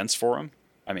give a defense for him?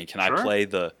 I mean, can I play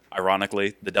the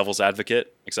devil's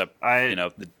advocate? Except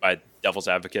by devil's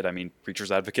advocate, I mean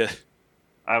preacher's advocate.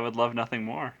 I would love nothing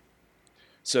more.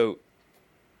 So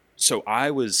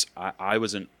I was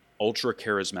an ultra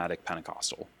charismatic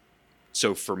Pentecostal.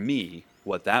 So for me,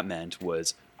 what that meant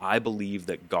was I believed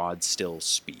that God still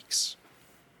speaks.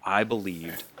 I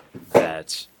believed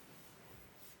that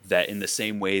in the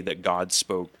same way that God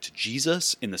spoke to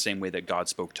Jesus, in the same way that God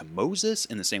spoke to Moses,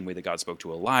 in the same way that God spoke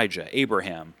to Elijah,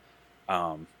 Abraham,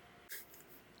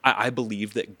 I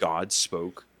believed that God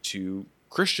spoke to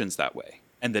Christians that way,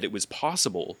 and that it was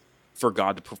possible for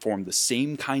God to perform the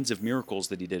same kinds of miracles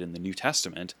that he did in the New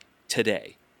Testament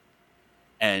today.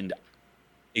 And,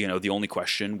 the only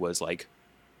question was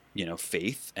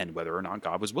faith and whether or not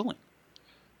God was willing.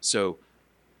 So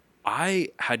I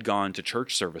had gone to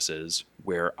church services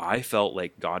where I felt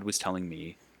like God was telling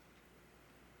me,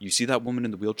 you see that woman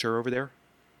in the wheelchair over there?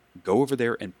 Go over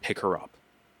there and pick her up.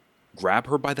 Grab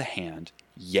her by the hand,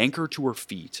 yank her to her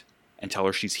feet, and tell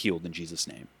her she's healed in Jesus'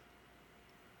 name.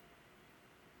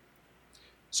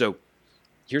 So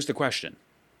here's the question.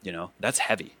 That's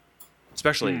heavy.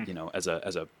 Especially, as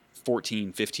a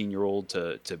 14, 15-year-old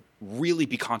to really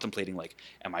be contemplating, like,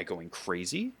 am I going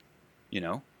crazy?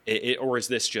 Or is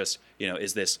this just,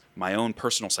 is this my own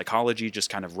personal psychology just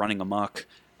kind of running amok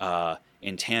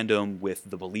in tandem with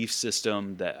the belief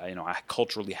system that, I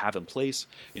culturally have in place?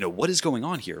 What is going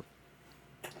on here?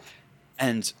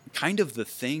 And kind of the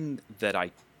thing that I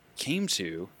came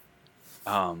to,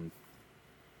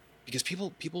 because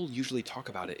people usually talk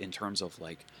about it in terms of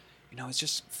like, it's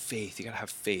just faith. You gotta have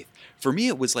faith. For me,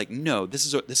 it was like, no, this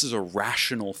is a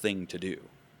rational thing to do,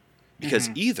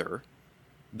 because either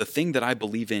the thing that I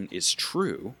believe in is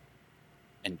true,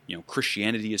 and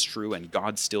Christianity is true, and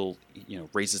God still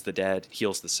raises the dead,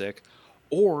 heals the sick,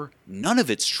 or none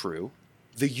of it's true.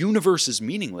 The universe is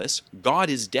meaningless. God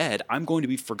is dead. I'm going to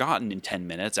be forgotten in 10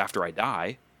 minutes after I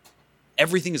die.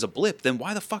 Everything is a blip. Then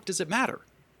why the fuck does it matter?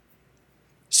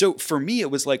 So for me,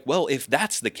 it was like, well, if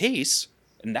that's the case,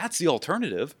 and that's the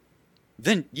alternative,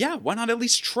 then yeah, why not at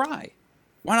least try?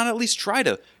 Why not at least try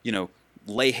to,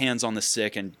 lay hands on the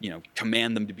sick and,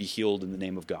 command them to be healed in the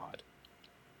name of God?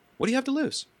 What do you have to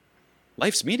lose?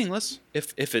 Life's meaningless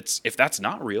if that's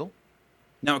not real.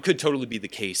 Now, it could totally be the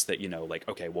case that,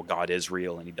 okay, well, God is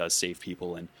real and he does save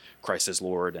people and Christ is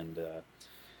Lord, and,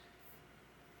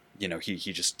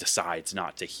 he just decides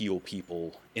not to heal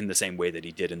people in the same way that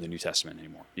he did in the New Testament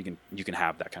anymore. You can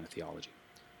have that kind of theology.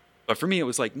 But for me, it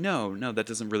was like, no, that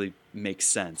doesn't really make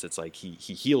sense. It's like he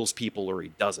heals people or he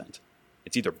doesn't.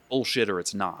 It's either bullshit or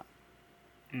it's not.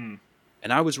 And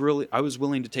I was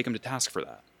willing to take him to task for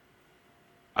that.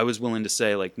 I was willing to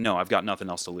say, like, no, I've got nothing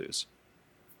else to lose.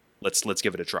 Let's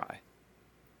give it a try.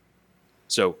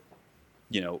 So,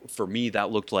 for me, that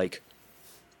looked like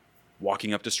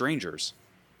walking up to strangers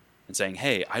and saying,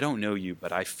 hey, I don't know you,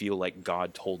 but I feel like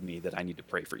God told me that I need to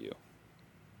pray for you.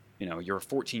 You're a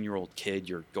 14-year-old kid.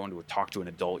 You're going to talk to an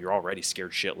adult. You're already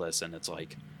scared shitless. And it's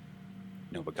like,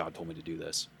 no, but God told me to do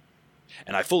this.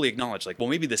 And I fully acknowledge, like, well,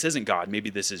 maybe this isn't God. Maybe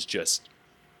this is just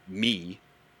me.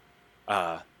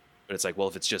 But it's like, well,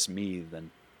 if it's just me,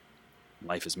 then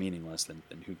life is meaningless. Then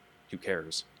who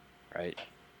cares, right?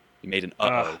 You made an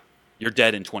You're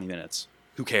dead in 20 minutes.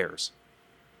 Who cares?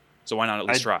 So why not at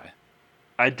least try?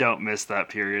 I don't miss that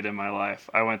period in my life.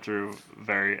 I went through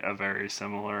a very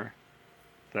similar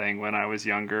thing when I was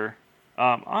younger,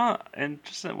 and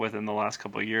just within the last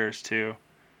couple of years too.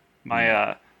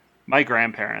 My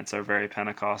grandparents are very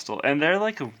Pentecostal, and they're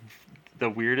like the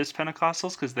weirdest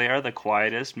Pentecostals because they are the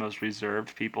quietest, most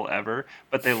reserved people ever,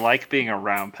 but they like being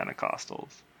around Pentecostals.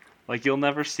 Like, you'll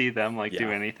never see them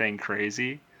do anything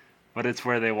crazy, but it's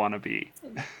where they want to be.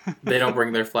 They don't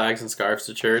bring their flags and scarves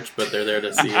to church, but they're there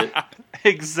to see it.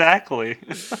 Exactly.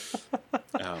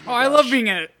 I love being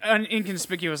an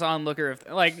inconspicuous onlooker.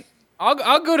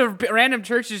 I'll go to random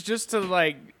churches just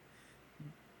to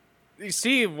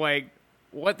see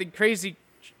what the crazy,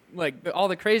 all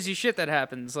the crazy shit that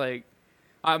happens.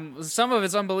 Some of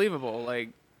it's unbelievable. I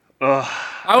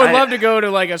would love to go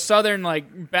to a Southern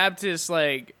Baptist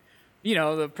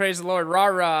the praise the Lord rah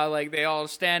rah, they all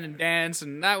stand and dance,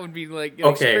 and that would be an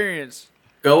experience.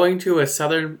 Going to a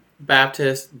Southern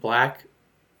Baptist black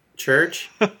church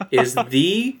is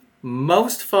the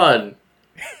most fun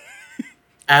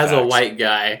as a white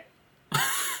guy.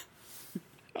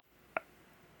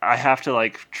 I have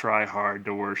to try hard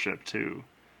to worship to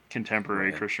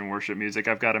contemporary Christian worship music.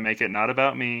 I've got to make it not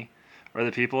about me or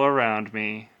the people around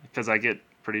me, because I get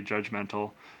pretty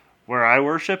judgmental. Where I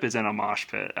worship is in a mosh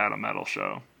pit at a metal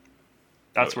show.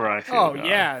 That's where I feel God.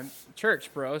 Yeah,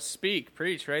 church, bro. Speak,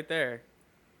 preach right there.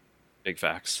 Big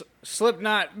facts.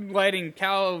 Slipknot lighting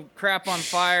cow crap on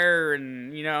fire,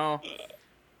 and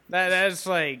that's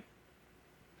I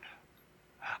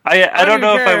don't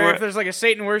know if there's a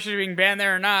Satan worshiping band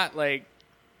there or not.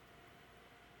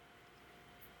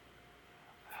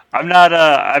 I'm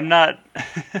not.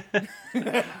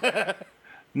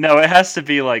 No, it has to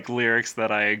be lyrics that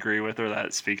I agree with or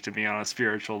that speak to me on a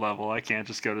spiritual level. I can't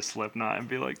just go to Slipknot and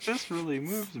be like, this really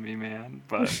moves me, man.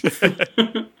 But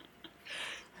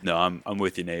no, I'm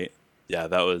with you, Nate. Yeah,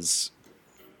 that was,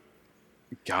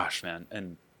 gosh, man,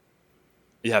 and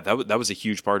yeah, that was a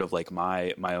huge part of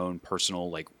my own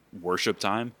personal worship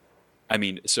time. I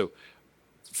mean, so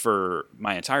for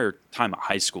my entire time at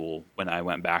high school, when I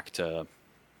went back to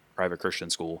private Christian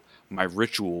school, my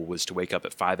ritual was to wake up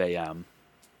at 5 a.m.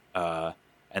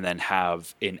 And then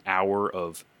have an hour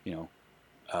of,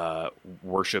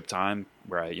 worship time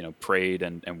where I, prayed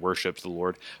and worshiped the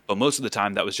Lord. But most of the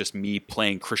time that was just me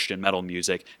playing Christian metal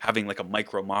music, having like a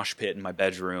micro mosh pit in my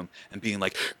bedroom and being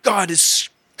like, God is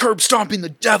curb stomping the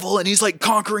devil and he's like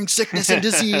conquering sickness and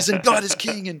disease and God is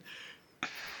king.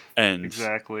 And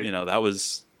exactly, that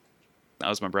was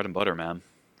my bread and butter, man.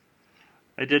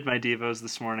 I did my Devos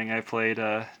this morning. I played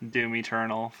Doom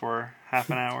Eternal for half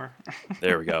an hour.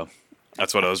 There we go.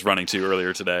 That's what I was running to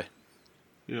earlier today.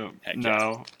 Yeah. Heck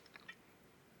no.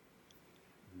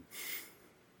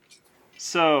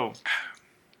 So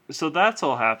that's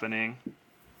all happening.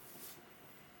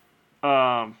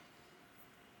 How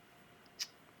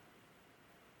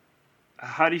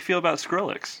do you feel about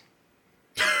Skrillex?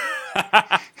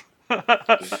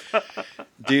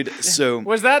 Dude, so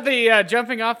was that the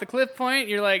jumping off the cliff point?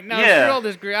 You're like, no, screw all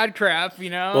this grad crap,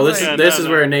 Well, this is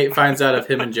where Nate finds out if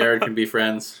him and Jared can be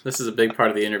friends. This is a big part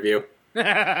of the interview.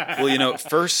 Well,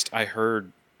 first I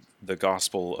heard the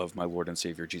gospel of my Lord and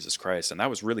Savior Jesus Christ, and that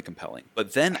was really compelling.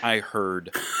 But then I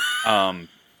heard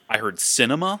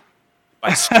Cinema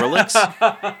by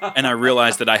Skrillex, and I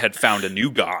realized that I had found a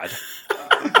new god.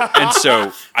 And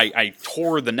so I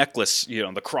tore the necklace,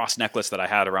 the cross necklace that I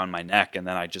had around my neck, and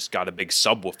then I just got a big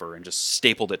subwoofer and just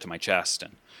stapled it to my chest.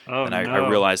 And I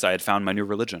realized I had found my new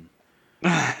religion.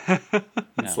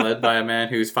 It's led by a man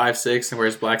who's 5'6" and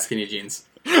wears black skinny jeans.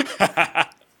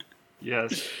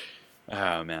 Yes.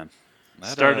 Oh, man.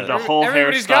 Started a whole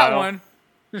Everybody's hairstyle. got one.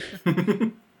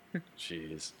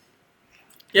 Jeez.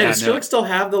 Yeah, does Skrillex still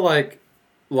have the,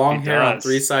 long He hair on does.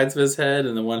 3 sides of his head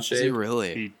and the one shape? Is he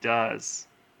really? He does.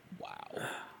 Wow.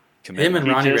 Him and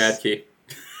Ronnie Radke.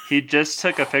 He just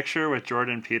took a picture with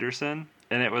Jordan Peterson,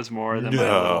 and it was more than my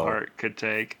little heart could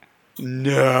take.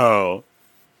 No.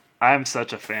 I'm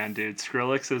such a fan, dude.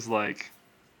 Skrillex is like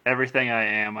everything I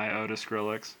am. I owe to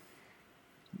Skrillex.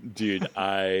 Dude,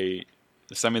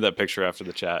 send me that picture after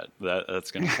the chat.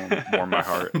 That's gonna warm my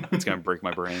heart. It's gonna break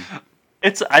my brain.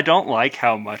 I don't like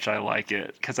how much I like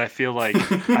it because I feel like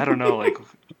I don't know, like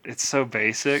it's so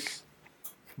basic,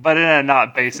 but in a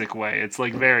not basic way. It's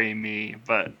like very me,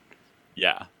 but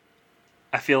yeah,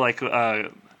 I feel like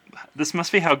this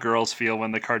must be how girls feel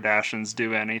when the Kardashians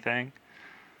do anything.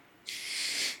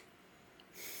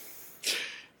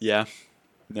 Yeah,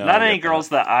 no, not any girls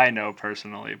that I know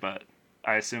personally, but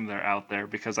I assume they're out there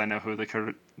because I know who the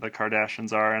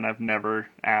Kardashians are, and I've never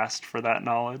asked for that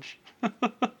knowledge.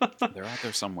 They're out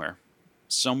there somewhere.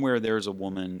 Somewhere there's a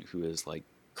woman who is like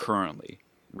currently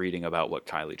reading about what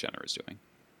Kylie Jenner is doing.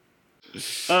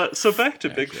 So back to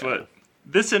Bigfoot. Yeah.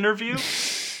 This interview.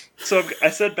 So I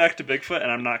said back to Bigfoot,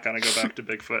 and I'm not going to go back to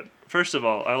Bigfoot. First of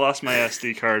all, I lost my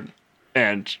SD card,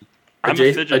 and I'm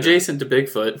adjacent to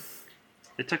Bigfoot.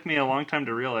 It took me a long time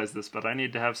to realize this, but I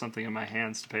need to have something in my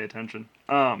hands to pay attention.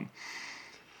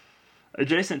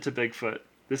 Adjacent to Bigfoot,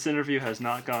 this interview has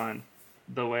not gone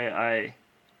the way I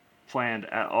planned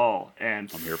at all,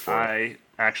 and I'm here for I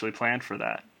actually planned for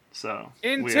that. So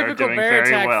in we typical are doing Bear very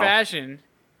Attack well. fashion,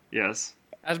 yes.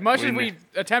 As much as we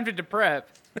attempted to prep,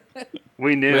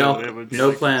 we knew it would be no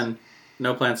like plan.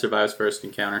 No plan survives first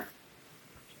encounter.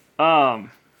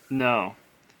 No.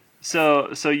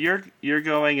 So you're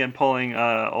going and pulling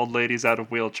old ladies out of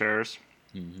wheelchairs,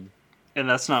 and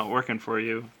that's not working for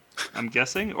you, I'm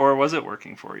guessing, or was it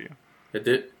working for you?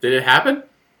 Did it happen?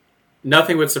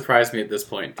 Nothing would surprise me at this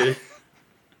point. Did it?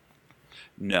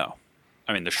 No.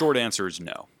 I mean, the short answer is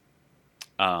no.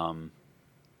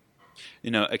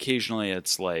 Occasionally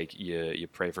it's like you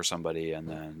pray for somebody and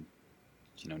then,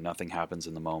 nothing happens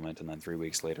in the moment. And then 3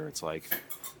 weeks later it's like,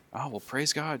 oh, well,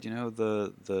 praise God.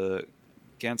 The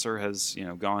cancer has,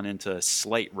 gone into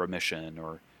slight remission,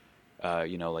 or,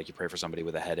 like you pray for somebody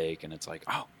with a headache and it's like,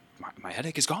 oh, my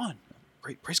headache is gone.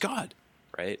 Great. Praise God.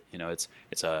 Right.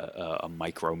 It's a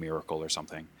micro miracle or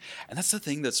something. And that's the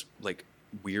thing that's like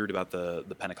weird about the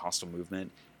Pentecostal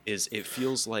movement is it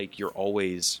feels like you're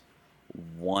always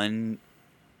one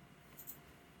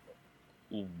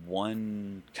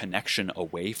connection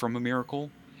away from a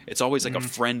miracle. It's always like a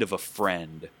friend of a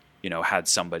friend, had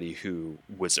somebody who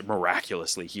was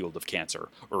miraculously healed of cancer,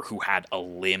 or who had a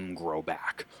limb grow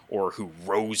back, or who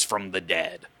rose from the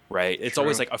dead, right? It's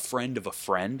always like a friend of a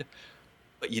friend,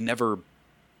 but you never,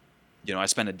 I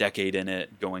spent a decade in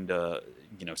it going to,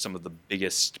 some of the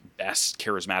biggest, best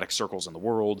charismatic circles in the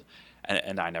world,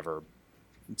 and I never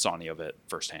saw any of it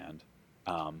firsthand.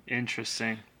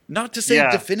 Interesting. Not to say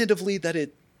definitively that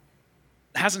it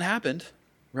hasn't happened,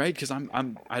 right? Because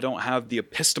I don't have the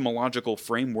epistemological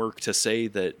framework to say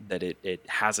that it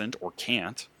hasn't or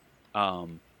can't.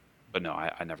 but no,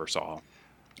 I never saw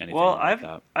anything Well, like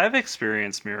that. I've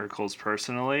experienced miracles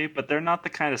personally, but they're not the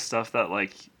kind of stuff that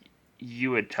like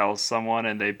you would tell someone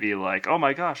and they'd be like, "Oh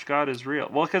my gosh, God is real."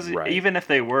 Well, because even if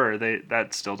they were,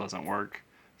 that still doesn't work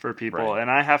for people, and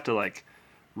I have to like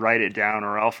write it down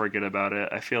or I'll forget about it.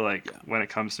 I feel like when it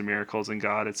comes to miracles and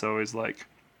God, it's always like,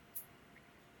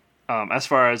 as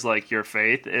far as like your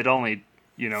faith, it only,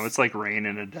 it's like rain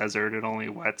in a desert. It only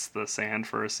wets the sand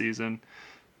for a season.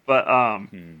 But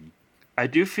I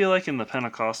do feel like in the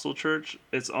Pentecostal church,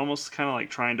 it's almost kind of like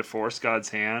trying to force God's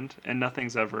hand, and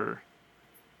nothing's ever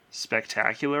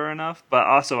spectacular enough. But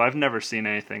also, I've never seen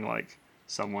anything like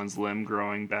someone's limb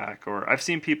growing back, or I've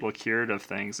seen people cured of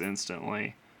things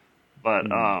instantly. But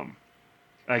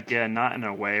again, not in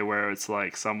a way where it's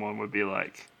like someone would be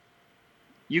like,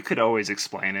 you could always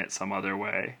explain it some other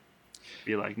way.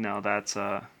 Be like, no, that's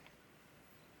I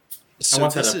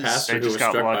once had a pastor who was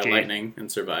struck by lightning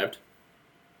and survived.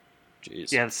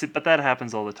 Jeez. Yeah, but that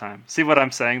happens all the time. See what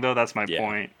I'm saying, though? That's my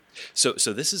point. So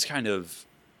this is kind of...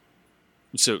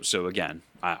 So again,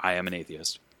 I am an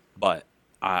atheist, but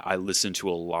I listen to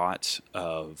a lot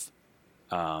of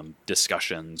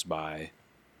discussions by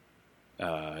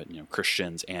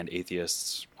Christians and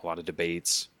atheists, a lot of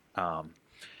debates. And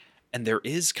there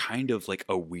is kind of like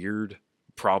a weird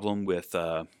problem with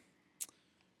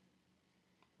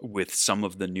some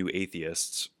of the new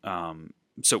atheists.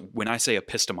 So when I say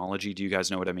epistemology, do you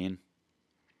guys know what I mean?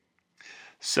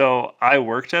 So I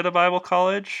worked at a Bible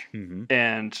college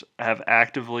and have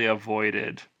actively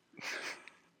avoided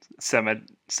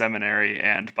seminary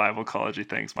and Bible college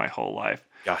things my whole life.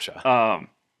 Gotcha.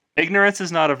 Ignorance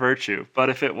is not a virtue, but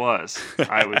if it was,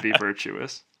 I would be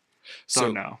virtuous.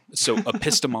 So no. So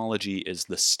epistemology is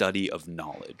the study of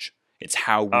knowledge. It's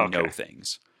how we know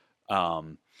things.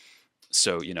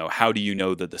 So, how do you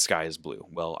know that the sky is blue?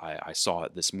 Well, I saw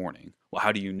it this morning. Well,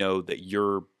 how do you know that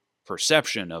your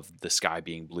perception of the sky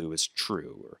being blue is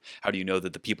true? Or how do you know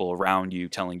that the people around you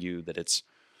telling you that it's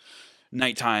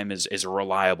nighttime is a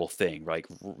reliable thing? Like,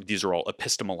 these are all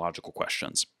epistemological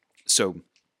questions. So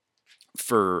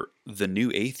for the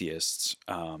new atheists,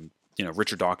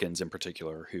 Richard Dawkins in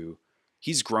particular,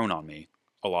 he's grown on me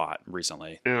a lot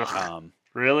recently.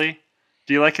 Really?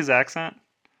 Do you like his accent?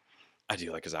 I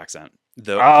do like his accent.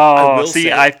 Though, I'm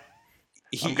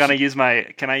gonna use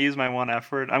my. Can I use my one F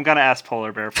word? I'm gonna ask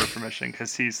Polar Bear for permission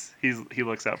because he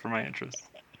looks out for my interests.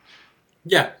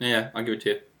 Yeah, I'll give it to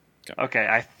you. Okay,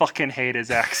 I fucking hate his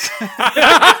accent.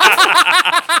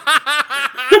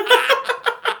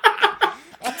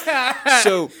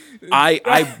 So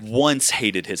I once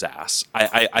hated his ass.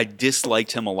 I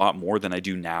disliked him a lot more than I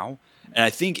do now, and I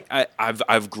think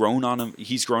I've grown on him.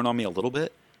 He's grown on me a little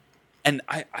bit, and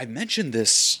I mentioned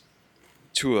this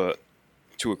to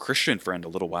a Christian friend a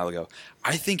little while ago.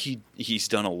 I think he's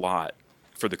done a lot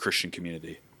for the Christian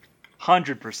community.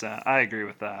 100%, I agree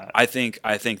with that. I think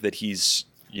that he's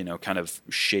kind of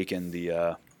shaken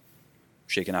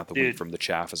out the wheat from the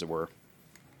chaff, as it were.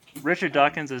 Richard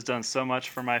Dawkins has done so much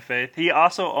for my faith. He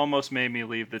also almost made me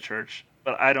leave the church,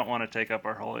 but I don't want to take up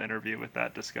our whole interview with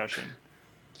that discussion.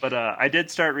 But I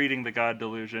did start reading The God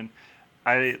Delusion,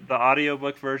 the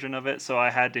audiobook version of it, so I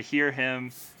had to hear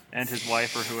him and his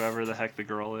wife, or whoever the heck the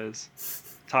girl is,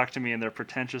 talk to me in their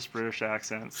pretentious British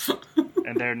accents,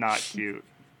 and they're not cute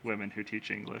women who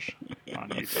teach English on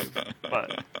YouTube.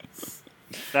 But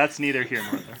that's neither here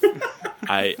nor there.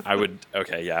 I would,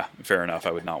 okay, yeah, fair enough.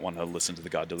 I would not want to listen to The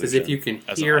God Delusion. As if you can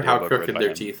hear how crooked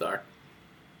their teeth are.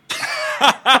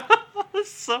 This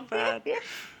is so bad.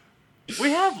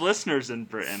 We have listeners in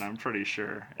Britain, I'm pretty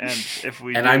sure. And if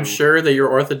we I'm sure that your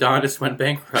orthodontist went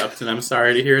bankrupt, and I'm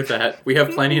sorry to hear that. We have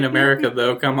plenty in America,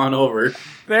 though. Come on over.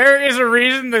 There is a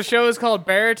reason the show is called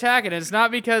Bear Attack, and it's not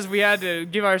because we had to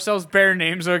give ourselves bear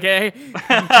names, okay? It's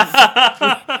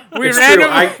true.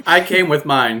 I came with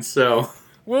mine, so...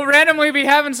 We'll randomly be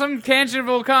having some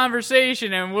tangible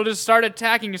conversation, and we'll just start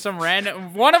attacking some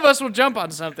random... One of us will jump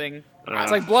on something.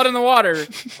 It's like blood in the water.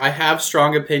 I have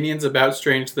strong opinions about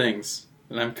strange things,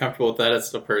 and I'm comfortable with that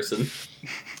as a person.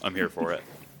 I'm here for it.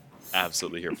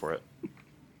 Absolutely here for it.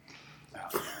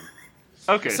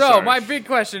 Okay, so my big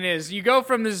question is, you go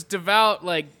from this devout,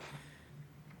 like,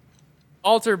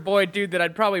 altar boy dude that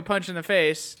I'd probably punch in the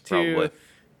face to... Probably.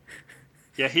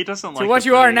 Yeah, he doesn't like. So what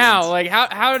you are now, like,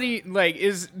 how do you, like,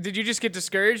 did you just get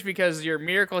discouraged because your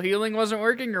miracle healing wasn't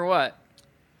working, or what?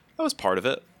 That was part of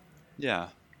it. Yeah.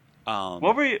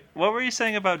 What were you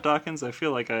saying about Dawkins? I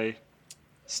feel like I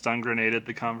stun grenaded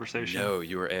the conversation. No,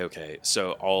 you were A-okay.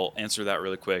 So I'll answer that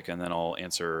really quick, and then I'll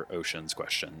answer Ocean's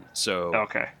question. So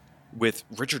okay, with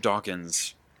Richard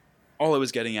Dawkins, all I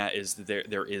was getting at is that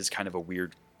there is kind of a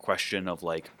weird question of,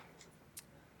 like,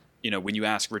 when you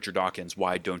ask Richard Dawkins,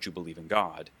 why don't you believe in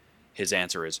God? His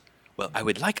answer is, well, I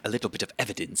would like a little bit of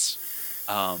evidence.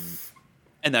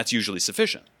 And that's usually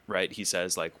sufficient, right? He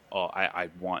says, like, oh, I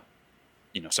want,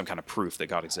 some kind of proof that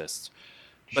God exists.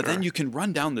 But then you can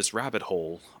run down this rabbit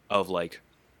hole of like,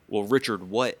 well, Richard,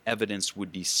 what evidence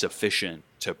would be sufficient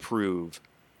to prove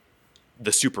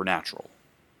the supernatural,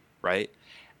 right?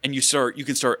 And you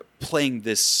can start playing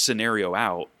this scenario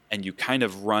out, and you kind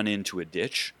of run into a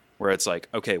ditch where it's like,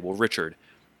 okay, well, Richard,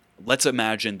 let's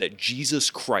imagine that Jesus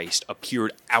Christ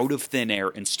appeared out of thin air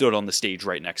and stood on the stage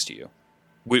right next to you.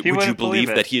 Would you believe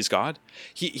that he is God?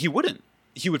 He wouldn't.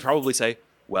 He would probably say,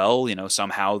 well,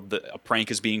 somehow a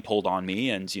prank is being pulled on me,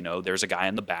 and, there's a guy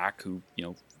in the back who,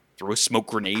 threw a smoke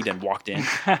grenade and walked in.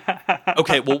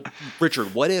 Okay, well,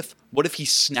 Richard, what if he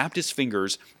snapped his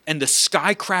fingers and the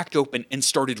sky cracked open and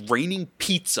started raining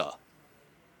pizza?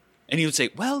 And he would say,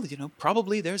 well,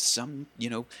 probably there's some,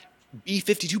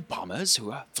 B-52 bombers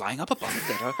who are flying up above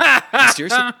that are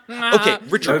mysteriously... Okay,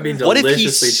 Richard, that would be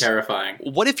deliciously terrifying.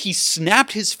 What if he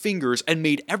snapped his fingers and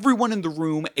made everyone in the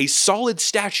room a solid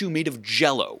statue made of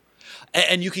Jell-O?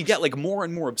 And you could get like more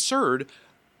and more absurd,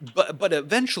 but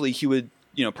eventually he would,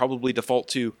 probably default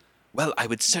to, well, I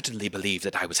would certainly believe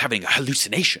that I was having a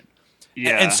hallucination.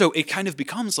 Yeah. And so it kind of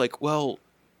becomes like, well,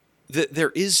 there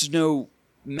is no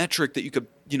metric that you could,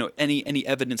 any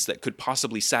evidence that could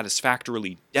possibly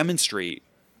satisfactorily demonstrate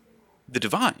the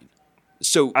divine.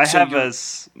 So I have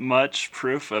as much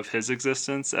proof of his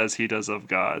existence as he does of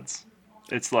God's.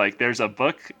 It's like there's a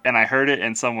book and I heard it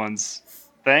in someone's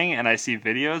thing and I see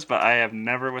videos, but I have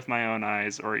never with my own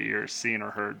eyes or ears seen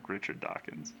or heard Richard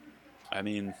Dawkins. I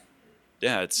mean,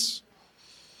 yeah, it's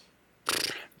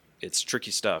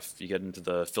tricky stuff. You get into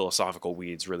the philosophical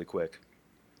weeds really quick.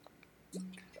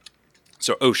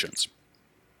 So oceans.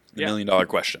 The $1 million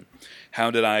question.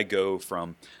 How did I go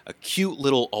from a cute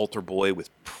little altar boy with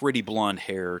pretty blonde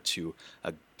hair to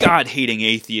a God-hating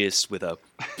atheist with a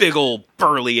big old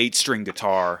burly 8-string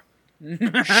guitar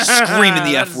screaming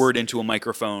the F word into a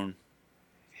microphone?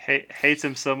 Hates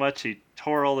him so much he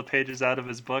tore all the pages out of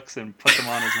his books and put them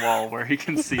on his wall where he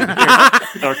can see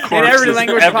their corpses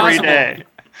every day.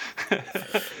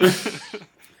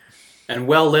 And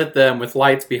well lit them with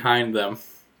lights behind them.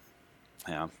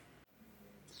 Yeah.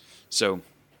 So,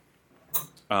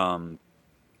 I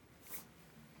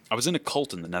was in a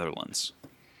cult in the Netherlands.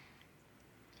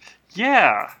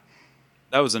 Yeah.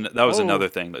 That was another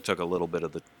thing that took a little bit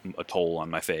of a toll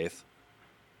on my faith.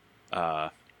 Yeah,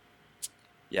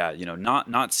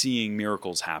 not seeing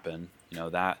miracles happen,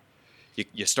 that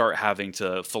you start having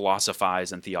to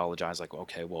philosophize and theologize like,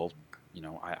 okay, well,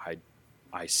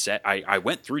 I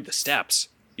went through the steps,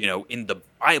 in the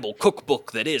Bible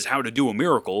cookbook that is how to do a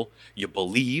miracle. You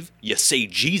believe, you say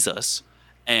Jesus,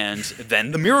 and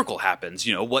then the miracle happens.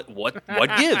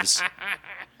 What gives?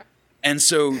 And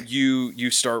so you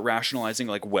start rationalizing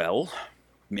like, well,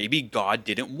 maybe God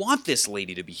didn't want this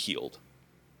lady to be healed.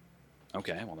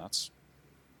 Okay, well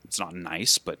it's not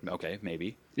nice, but okay,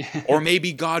 maybe. Or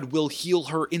maybe God will heal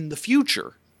her in the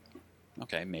future.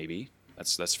 Okay, maybe.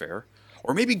 That's fair.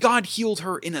 Or maybe God healed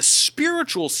her in a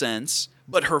spiritual sense,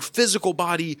 but her physical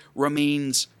body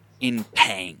remains in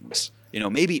pangs.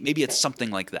 Maybe it's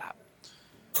something like that.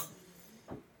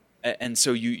 And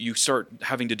so you start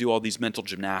having to do all these mental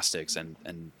gymnastics,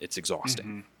 and it's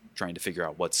exhausting, trying to figure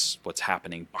out what's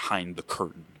happening behind the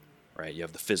curtain. Right, you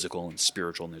have the physical and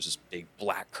spiritual, and there's this big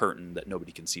black curtain that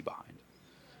nobody can see behind.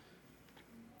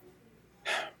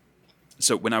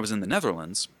 So when I was in the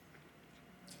Netherlands,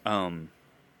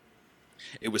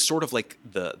 it was sort of like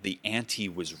the ante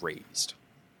was raised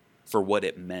for what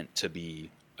it meant to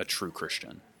be a true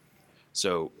Christian.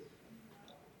 So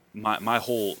my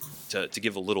whole, to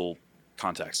give a little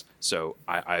context, so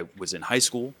I was in high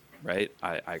school, right?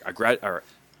 I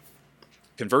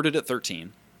converted at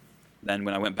 13. Then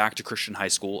when I went back to Christian high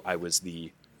school, I was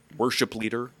the worship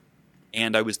leader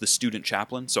and I was the student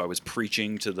chaplain. So I was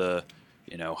preaching to the,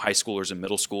 high schoolers and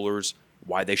middle schoolers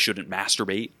why they shouldn't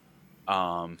masturbate,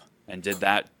 and did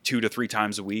that 2 to 3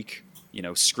 times a week,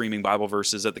 screaming Bible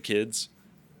verses at the kids.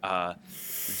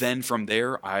 Then from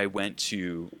there, I went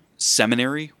to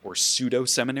seminary, or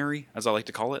pseudo-seminary, as I like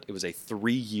to call it. It was a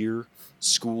 3-year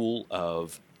school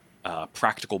of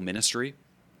practical ministry.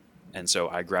 And so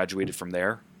I graduated from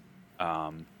there.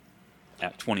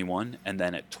 At 21, and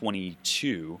then at 21,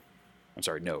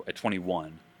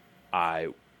 I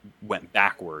went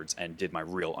backwards and did my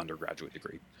real undergraduate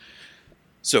degree.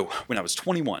 So when I was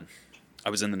 21,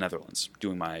 I was in the Netherlands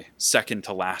doing my second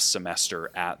to last semester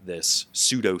at this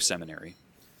pseudo seminary.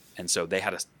 And so they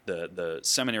had the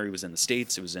seminary was in the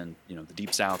States. It was in, the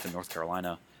deep South in North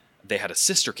Carolina. they had a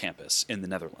sister campus in the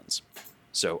Netherlands.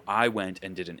 So I went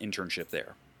and did an internship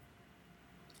there.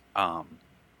 And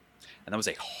that was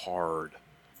a hard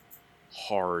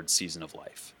season of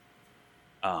life.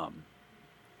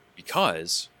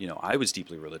 Because, I was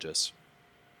deeply religious.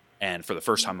 And for the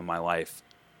first time in my life,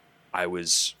 I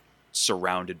was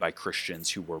surrounded by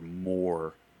Christians who were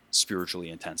more spiritually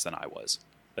intense than I was.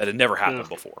 That had never happened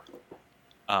before.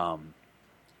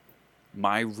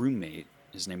 My roommate,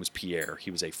 his name was Pierre.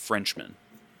 He was a Frenchman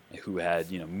who had,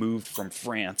 moved from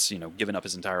France, given up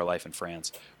his entire life in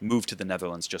France, moved to the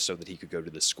Netherlands just so that he could go to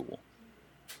this school.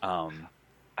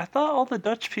 I thought all the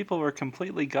Dutch people were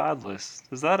completely godless.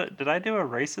 Did I do a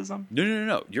racism?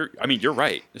 No. You're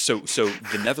right. So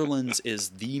the Netherlands is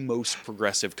the most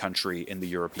progressive country in the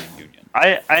European Union.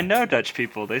 I know Dutch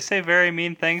people. They say very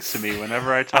mean things to me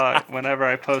whenever I talk, whenever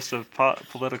I post a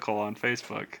political on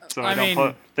Facebook.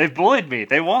 So they've bullied me.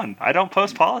 They won. I don't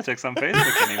post politics on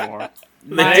Facebook anymore.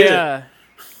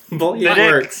 Bullying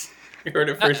works. You heard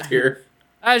it first here.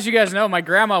 As you guys know, my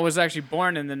grandma was actually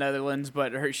born in the Netherlands,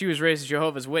 but she was raised as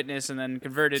Jehovah's Witness and then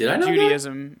converted to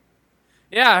Judaism.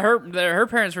 That? Yeah, her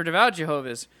parents were devout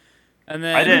Jehovah's, and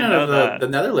then I didn't know the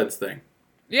Netherlands thing.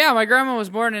 Yeah, my grandma was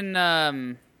born in.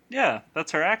 Yeah,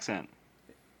 that's her accent.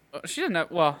 She doesn't know.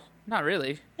 Well, not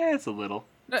really. Yeah, it's a little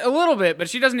bit, but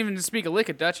she doesn't even speak a lick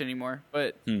of Dutch anymore.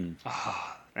 But and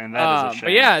that is a shame.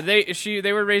 But yeah,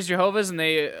 they were raised Jehovah's, and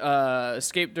they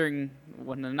escaped during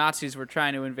when the Nazis were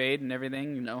trying to invade and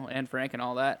everything, Anne Frank and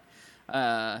all that.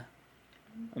 And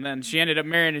then she ended up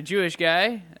marrying a Jewish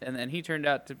guy, and then he turned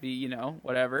out to be,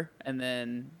 whatever. And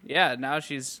then, now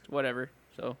she's whatever.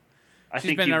 So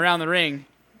she's been around the ring.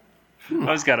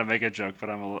 I was got to make a joke, but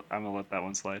I'm gonna let that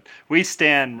one slide. We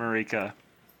stand Marika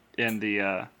in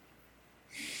the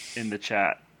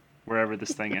chat wherever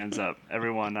this thing ends up.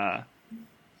 Everyone,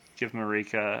 give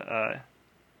Marika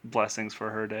blessings for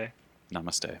her day.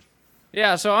 Namaste.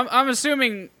 Yeah, so I'm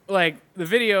assuming the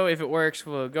video, if it works,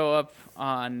 will go up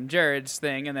on Jared's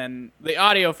thing, and then the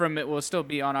audio from it will still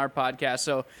be on our podcast.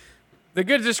 So the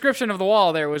good description of the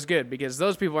wall there was good because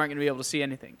those people aren't going to be able to see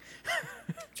anything.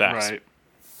 Facts. Right.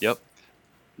 Yep.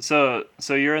 So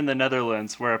you're in the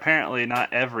Netherlands, where apparently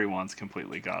not everyone's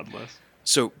completely godless.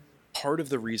 So part of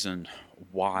the reason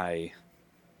why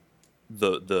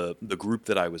the group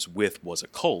that I was with was a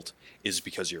cult is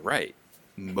because you're right.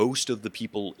 Most of the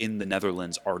people in the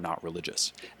Netherlands are not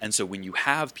religious. And so when you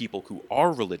have people who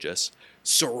are religious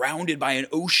surrounded by an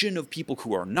ocean of people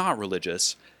who are not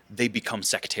religious, they become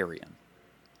sectarian.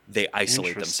 They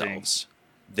isolate themselves.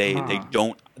 They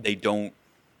don't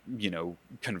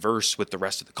converse with the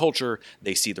rest of the culture.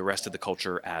 They see the rest of the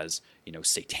culture as,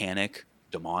 satanic,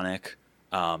 demonic,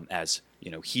 as,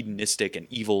 hedonistic and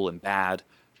evil and bad.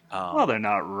 Well, they're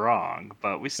not wrong,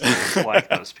 but we still like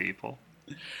those people.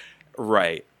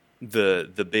 Right.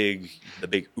 The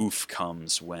big oof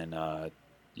comes when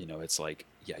it's like,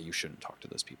 yeah, you shouldn't talk to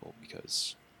those people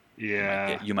because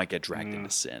you might get dragged into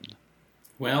sin.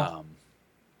 Well,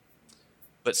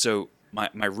 but so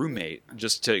my roommate,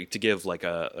 just to give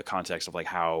a context of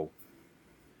how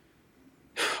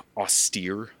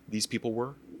austere these people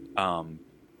were.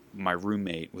 My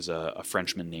roommate was a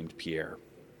Frenchman named Pierre.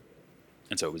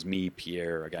 And so it was me,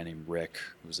 Pierre, a guy named Rick,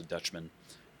 who was a Dutchman,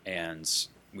 and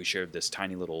we shared this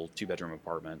tiny little 2-bedroom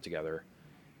apartment together.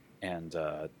 And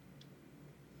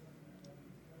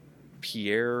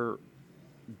Pierre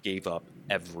gave up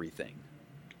everything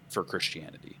for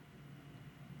Christianity.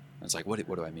 And it's like, what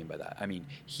do I mean by that? I mean,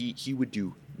 he would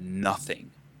do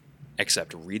nothing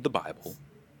except read the Bible,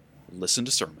 listen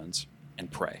to sermons,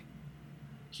 and pray.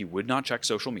 He would not check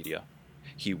social media.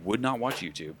 He would not watch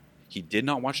YouTube. He did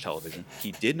not watch television.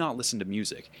 He did not listen to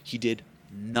music. He did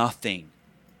nothing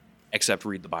except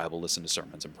read the Bible, listen to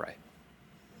sermons, and pray.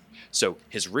 So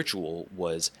his ritual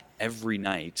was every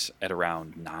night at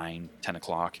around 9, 10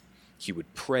 o'clock, he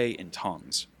would pray in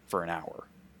tongues for an hour.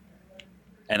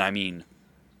 And I mean,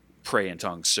 pray in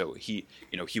tongues. So he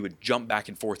would jump back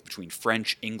and forth between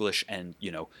French, English, and,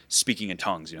 speaking in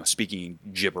tongues, speaking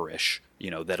gibberish,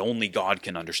 that only God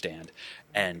can understand.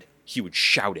 And he would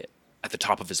shout it at the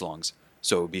top of his lungs.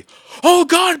 So it would be, "Oh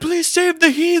God, please save the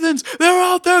heathens. They're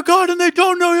out there, God, and they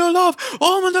don't know your love.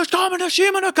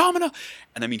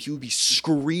 And I mean, he would be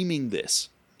screaming this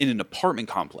in an apartment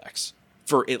complex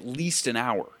for at least an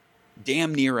hour,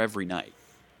 damn near every night.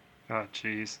 Oh,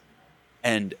 jeez.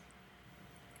 And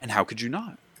how could you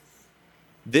not?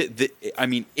 I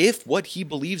mean, if what he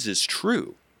believes is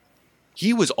true,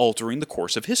 he was altering the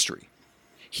course of history.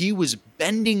 He was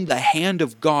bending the hand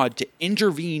of God to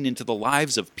intervene into the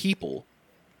lives of people.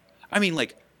 I mean,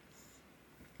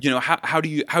 how do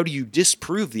you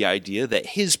disprove the idea that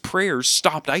his prayers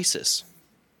stopped ISIS?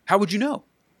 How would you know?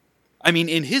 I mean,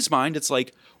 in his mind, it's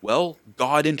like, well,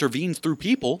 God intervenes through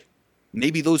people.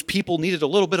 Maybe those people needed a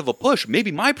little bit of a push.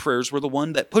 Maybe my prayers were the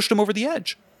one that pushed them over the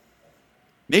edge.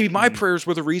 Maybe my prayers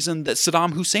were the reason that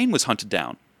Saddam Hussein was hunted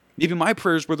down. Maybe my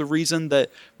prayers were the reason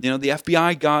that, the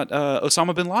FBI got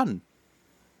Osama bin Laden.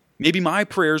 Maybe my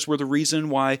prayers were the reason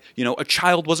why, a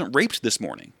child wasn't raped this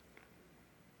morning.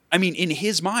 I mean, in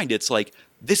his mind, it's like,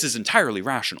 this is entirely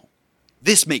rational.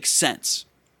 This makes sense.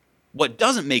 What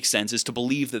doesn't make sense is to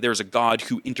believe that there's a God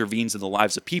who intervenes in the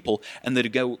lives of people and that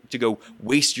to go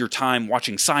waste your time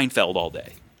watching Seinfeld all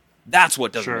day. That's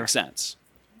what doesn't make sense.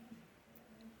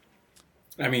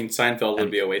 I mean, Seinfeld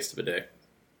would be a waste of a day.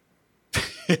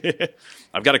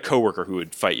 I've got a coworker who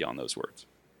would fight you on those words.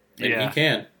 And he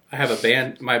can. I have a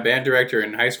band. My band director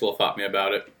in high school fought me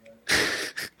about it.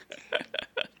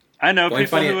 I know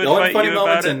people who would fight you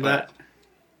about it.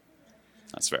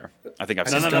 That's fair. I think I've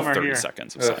seen 30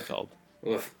 seconds of Seinfeld.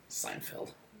 Ugh,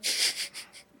 Seinfeld.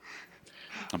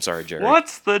 I'm sorry, Jerry.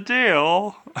 What's the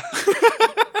deal?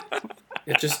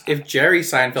 If Jerry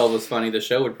Seinfeld was funny, the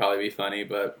show would probably be funny,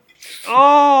 but...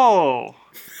 Oh!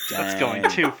 That's going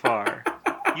too far.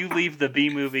 You leave the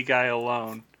B-movie guy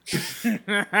alone.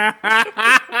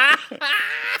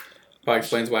 Probably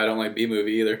explains why I don't like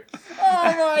B-movie either.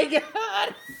 Oh my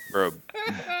god! Bro,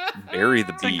 Barry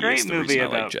the Bee is the reason I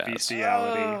like jazz.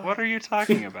 bestiality. What are you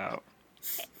talking about?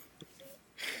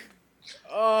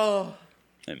 Oh.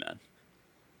 Amen.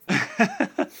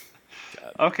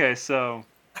 Okay, so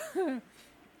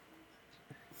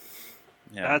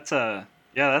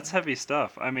that's heavy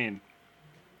stuff. I mean,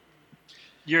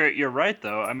 you're right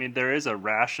though. I mean, there is a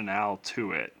rationale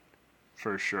to it,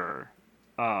 for sure.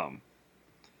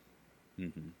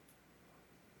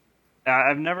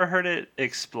 I've never heard it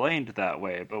explained that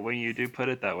way, but when you do put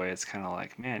it that way, it's kind of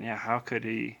like, man, yeah, how could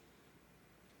he?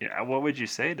 Yeah, what would you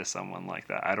say to someone like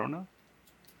that? I don't know.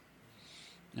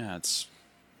 Yeah, it's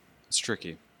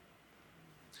tricky.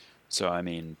 So I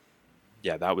mean,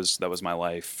 yeah, that was my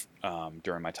life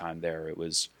during my time there. It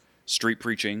was street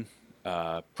preaching,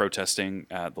 protesting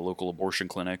at the local abortion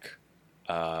clinic,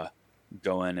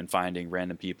 going and finding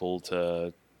random people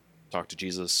to talk to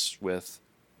Jesus with.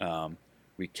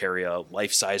 We carry a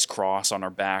life-size cross on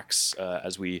our backs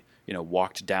as we,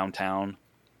 walked downtown.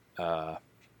 And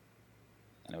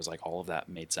it was like all of that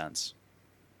made sense.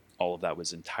 All of that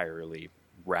was entirely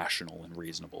rational and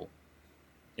reasonable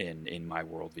in my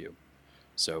worldview.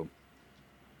 So,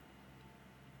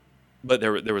 but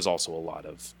there was also a lot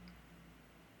of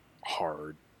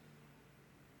hard,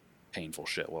 painful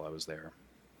shit while I was there.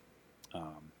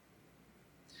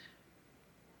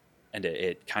 And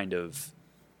it kind of,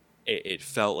 it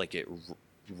felt like it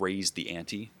raised the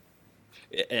ante.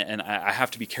 And I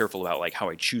have to be careful about like how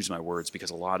I choose my words, because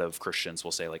a lot of Christians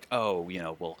will say like, oh,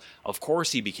 well, of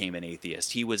course he became an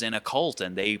atheist. He was in a cult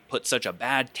and they put such a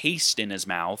bad taste in his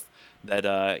mouth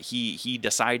that he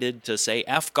decided to say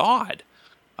F God.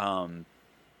 And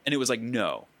it was like,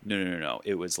 no.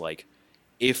 It was like,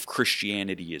 if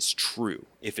Christianity is true,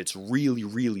 if it's really,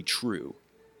 really true,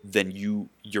 then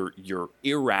you're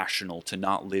irrational to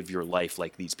not live your life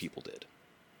like these people did.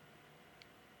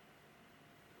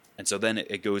 And so then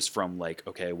it goes from like,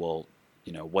 okay, well,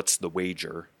 what's the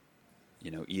wager?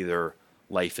 Either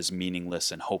life is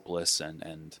meaningless and hopeless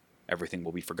and everything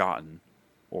will be forgotten,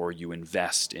 or you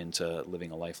invest into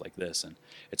living a life like this. And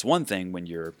it's one thing when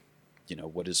you're,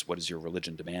 what does your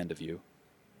religion demand of you?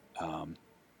 And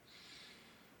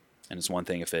it's one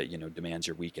thing if it, demands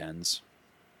your weekends,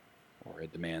 or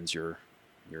it demands your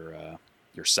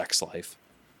sex life.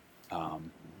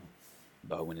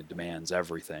 But when it demands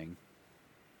everything,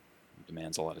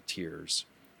 demands a lot of tears,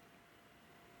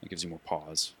 it gives you more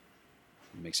pause.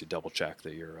 It makes you double check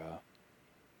that you're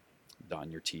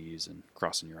dotting your T's and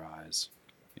crossing your I's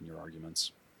in your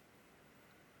arguments.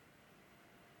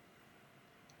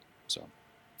 So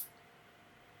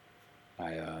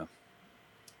I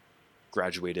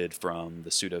graduated from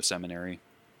the pseudo seminary,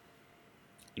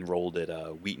 enrolled at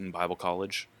Wheaton Bible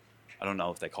College. I don't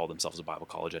know if they call themselves a Bible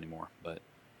college anymore, but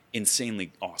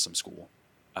insanely awesome school.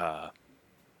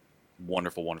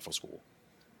 Wonderful, wonderful school.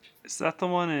 Is that the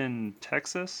one in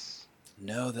Texas?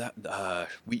 No, that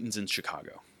Wheaton's in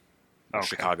Chicago. Okay.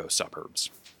 Chicago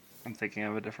suburbs. I'm thinking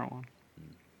of a different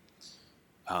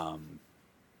one.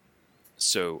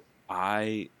 So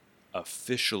I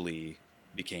officially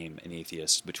became an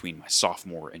atheist between my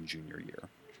sophomore and junior year.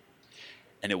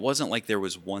 And it wasn't like there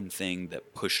was one thing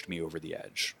that pushed me over the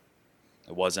edge.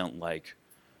 It wasn't like,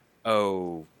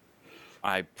 oh,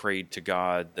 I prayed to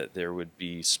God that there would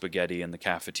be spaghetti in the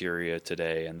cafeteria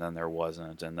today, and then there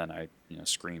wasn't, and then I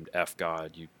screamed, "F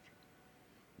God, you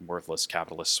worthless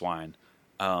capitalist swine."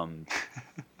 And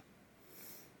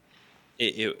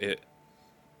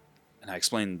I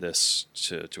explained this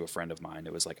to a friend of mine.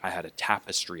 It was like I had a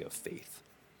tapestry of faith.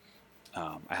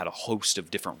 I had a host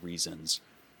of different reasons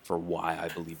for why I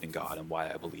believed in God and why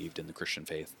I believed in the Christian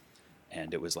faith.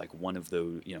 And it was like one of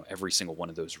those, every single one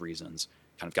of those reasons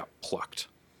kind of got plucked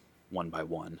one by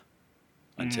one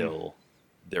until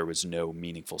there was no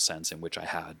meaningful sense in which I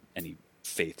had any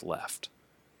faith left.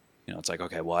 It's like,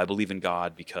 okay, well, I believe in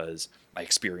God because I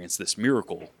experienced this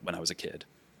miracle when I was a kid.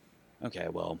 Okay,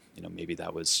 well, maybe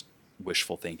that was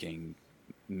wishful thinking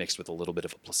mixed with a little bit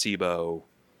of a placebo,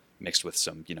 mixed with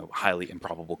some, highly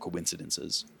improbable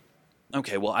coincidences.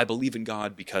 Okay, well, I believe in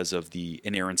God because of the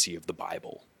inerrancy of the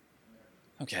Bible.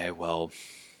 Okay, well,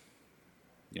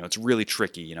 it's really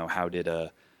tricky. How did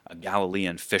a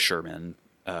Galilean fisherman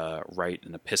write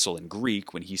an epistle in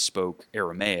Greek when he spoke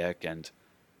Aramaic? And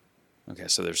okay,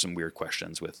 so there's some weird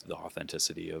questions with the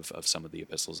authenticity of some of the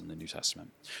epistles in the New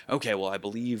Testament. Okay, well, I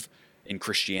believe in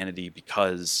Christianity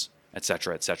because, et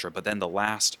cetera, et cetera. But then the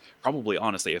last, probably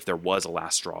honestly, if there was a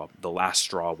last straw, the last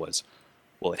straw was,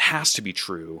 well, it has to be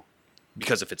true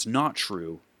because if it's not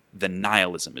true, then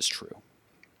nihilism is true.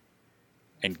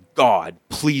 And God,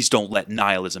 please don't let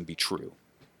nihilism be true.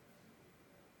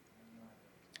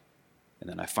 And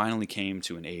then I finally came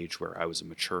to an age where I was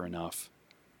mature enough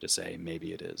to say,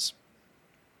 maybe it is.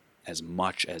 As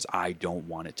much as I don't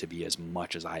want it to be, as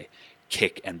much as I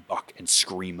kick and buck and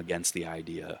scream against the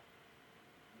idea,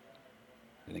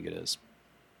 I think it is.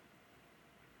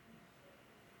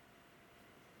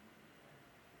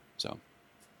 So,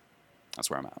 that's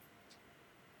where I'm at.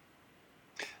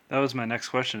 That was my next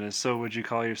question is, so would you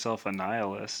call yourself a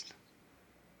nihilist?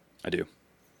 I do.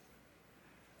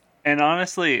 And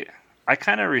honestly, I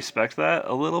kind of respect that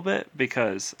a little bit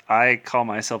because I call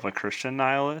myself a Christian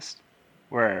nihilist,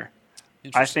 where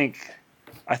I think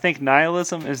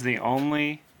nihilism is the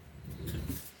only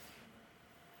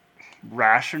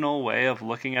rational way of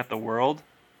looking at the world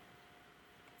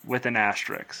with an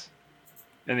asterisk.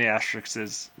 And the asterisk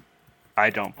is, I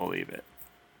don't believe it.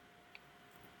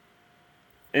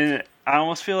 And I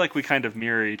almost feel like we kind of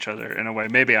mirror each other in a way.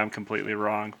 Maybe I'm completely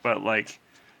wrong, but like,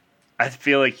 I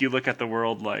feel like you look at the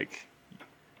world like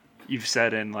you've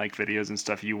said in like videos and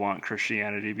stuff, you want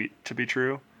Christianity to be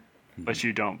true, but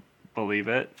you don't believe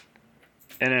it.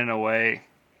 And in a way,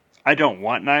 I don't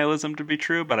want nihilism to be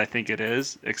true, but I think it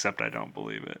is, except I don't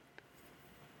believe it.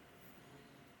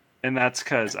 And that's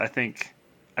because I think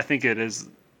it is,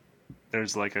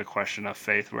 there's like a question of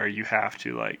faith where you have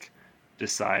to like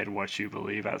decide what you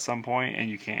believe at some point, and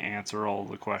you can't answer all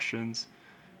the questions,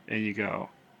 and you go,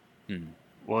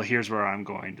 well, here's where I'm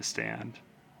going to stand.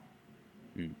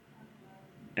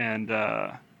 And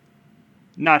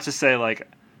not to say like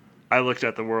I looked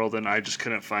at the world and I just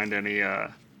couldn't find any I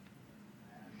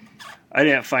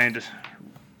didn't find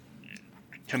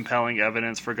compelling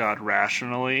evidence for God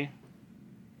rationally,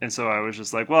 and so I was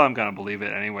just like, well, I'm gonna believe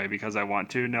it anyway because I want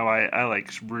to. No, I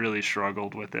like really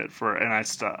struggled with it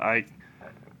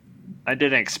I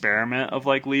did an experiment of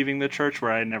like leaving the church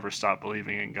where I never stopped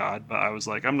believing in God, but I was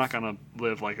like, I'm not gonna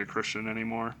live like a Christian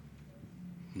anymore.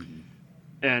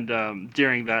 And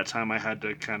during that time, I had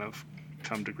to kind of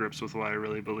come to grips with what I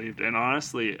really believed. And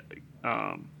honestly,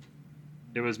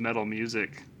 it was metal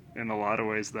music in a lot of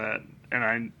ways and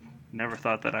I never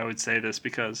thought that I would say this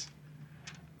because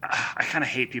I kind of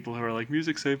hate people who are like,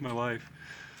 music saved my life.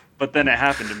 But then it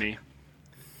happened to me.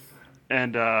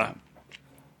 And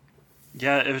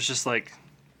yeah, it was just like,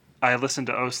 I listened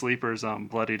to O Sleeper's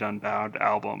Bloodied Unbound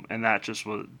album, and that just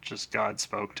God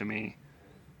spoke to me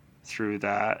through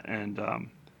that. And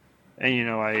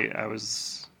I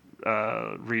was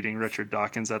reading Richard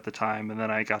Dawkins at the time, and then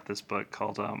I got this book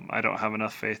called I Don't Have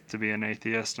Enough Faith to Be an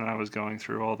Atheist, and I was going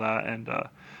through all that, and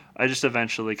I just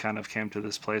eventually kind of came to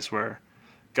this place where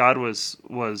God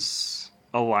was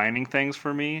aligning things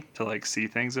for me to like see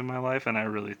things in my life, and I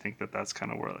really think that that's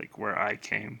kind of where I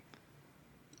came.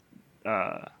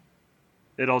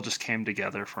 It all just came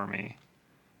together for me.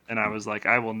 And I was like,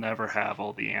 I will never have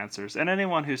all the answers. And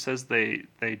anyone who says they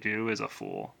do is a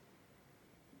fool.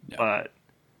 Yeah. But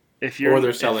if you're... Or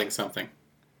they're selling something.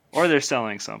 Or they're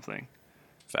selling something.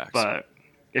 Facts. But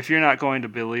if you're not going to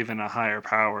believe in a higher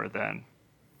power, then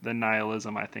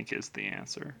nihilism, I think, is the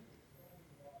answer.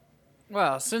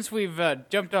 Well, since we've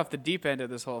jumped off the deep end of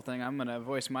this whole thing, I'm going to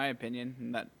voice my opinion,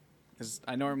 and that because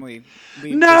I normally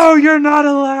leave. No, you're not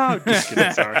allowed. Just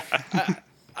kidding, sorry.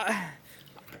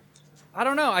 I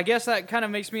don't know. I guess that kind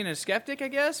of makes me a skeptic, I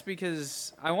guess,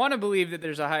 because I want to believe that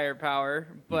there's a higher power,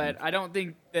 but I don't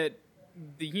think that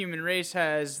the human race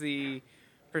has the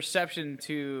perception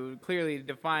to clearly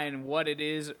define what it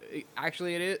is.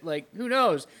 Actually, it is. Like, who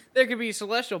knows? There could be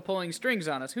celestial pulling strings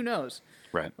on us. Who knows?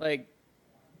 Right.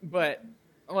 But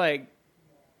I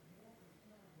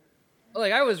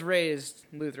was raised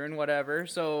Lutheran, whatever,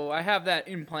 so I have that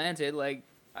implanted. Like,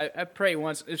 I pray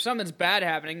once. If something's bad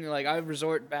happening, like, I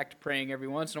resort back to praying every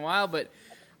once in a while, but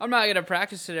I'm not going to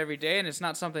practice it every day, and it's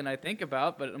not something I think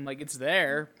about, but I'm like, it's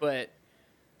there. But,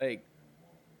 like,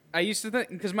 I used to think,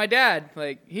 because my dad,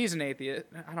 like, he's an atheist.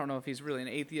 I don't know if he's really an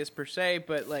atheist per se,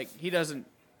 but, like, he doesn't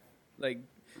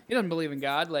believe in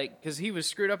God, like, because he was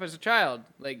screwed up as a child.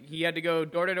 Like, he had to go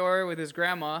door to door with his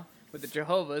grandma, with the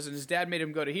Jehovah's, and his dad made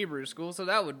him go to Hebrew school, so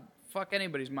that would fuck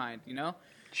anybody's mind, you know?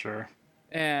 Sure.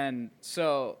 And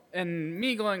so, and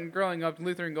me growing up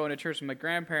Lutheran, going to church with my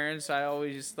grandparents, I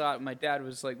always thought my dad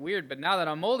was, like, weird. But now that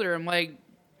I'm older, I'm like,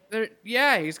 there's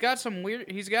some weird,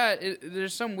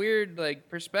 like,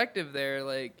 perspective there.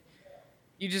 Like,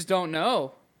 you just don't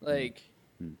know. Like,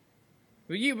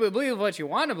 you believe what you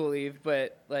want to believe,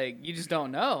 but, like, you just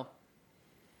don't know.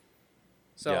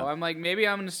 So I'm like, maybe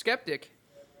I'm a skeptic.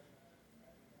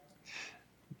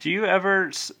 Do you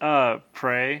ever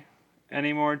pray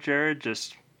anymore, Jared?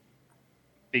 Just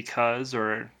because,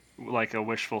 or like a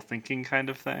wishful thinking kind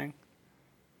of thing?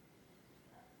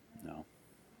 No.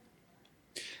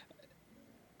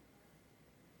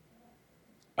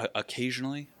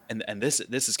 Occasionally, and this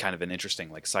is kind of an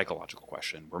interesting, like, psychological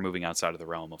question. We're moving outside of the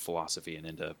realm of philosophy and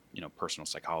into, you know, personal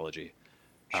psychology.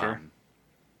 Sure.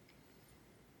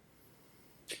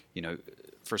 You know,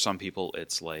 for some people,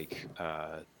 it's like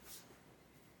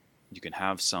you can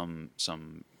have some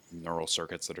neural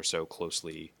circuits that are so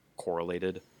closely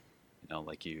correlated. You know,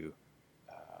 like you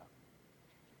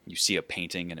see a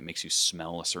painting and it makes you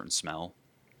smell a certain smell,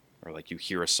 or like you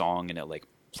hear a song and it, like,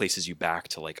 places you back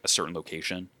to, like, a certain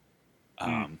location.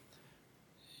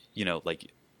 You know,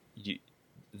 like,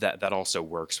 that also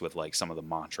works with, like, some of the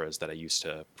mantras that I used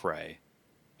to pray.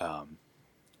 And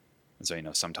so, you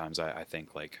know, sometimes I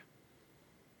think, like,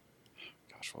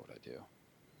 gosh, what would I do?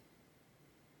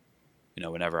 You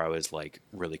know, whenever I was, like,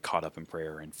 really caught up in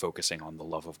prayer and focusing on the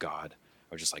love of God, I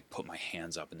would just, like, put my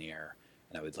hands up in the air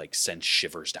and I would, like, send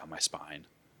shivers down my spine.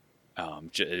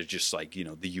 Just like, you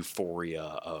know, the euphoria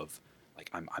of, like,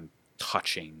 I'm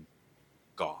touching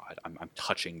God. I'm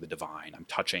touching the divine. I'm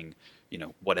touching, you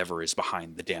know, whatever is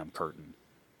behind the damn curtain.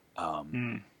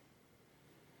 And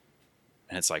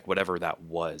it's like, whatever that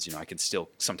was, you know, I can still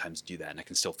sometimes do that, and I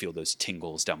can still feel those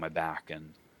tingles down my back.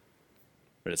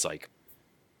 But it's like,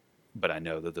 but I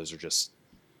know that those are just,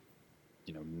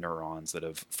 you know, neurons that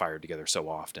have fired together so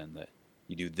often that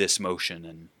you do this motion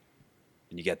and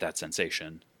you get that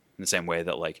sensation. In the same way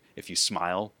that, like, if you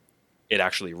smile, it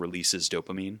actually releases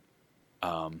dopamine.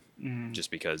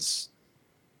 Just because,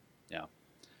 yeah.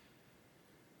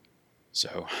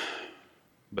 So,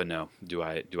 but no, do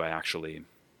I actually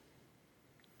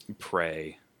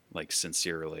pray, like,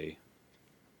 sincerely?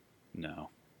 No.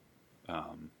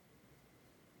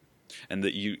 And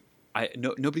that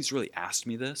nobody's really asked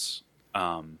me this,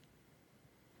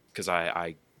 because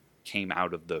I came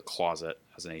out of the closet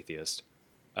as an atheist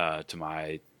to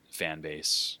my fan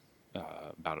base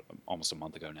about almost a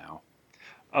month ago now.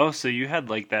 Oh, so you had,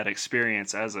 like, that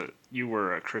experience you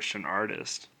were a Christian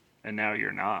artist, and now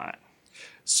you're not.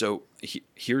 So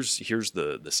here's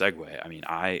the segue. I mean,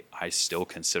 I still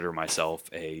consider myself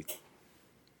I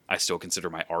still consider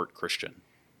my art Christian.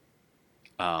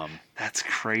 That's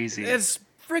crazy. It's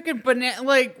freaking banana.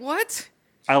 Like, what?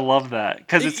 I love that,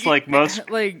 because it's like most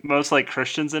like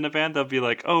Christians in a band, they'll be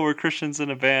like, "Oh, we're Christians in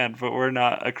a band, but we're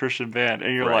not a Christian band,"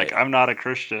 and you're right. like, "I'm not a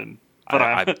Christian, but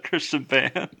I'm a Christian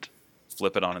band."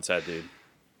 Flip it on its head, dude.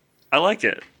 I like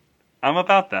it. I'm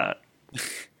about that.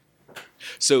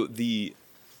 So the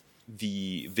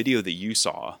video that you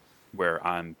saw, where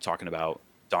I'm talking about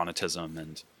Donatism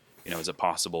and, you know, is it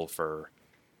possible for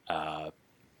a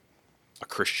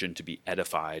Christian to be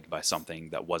edified by something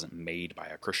that wasn't made by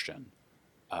a Christian?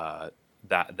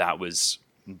 That was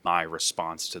my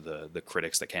response to the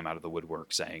critics that came out of the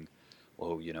woodwork saying,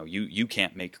 well, you know, you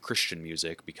can't make Christian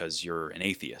music because you're an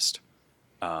atheist.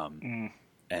 And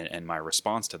my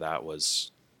response to that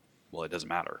was, well, it doesn't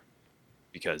matter,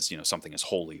 because, you know, something is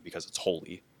holy because it's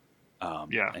holy.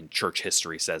 And church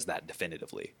history says that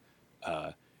definitively.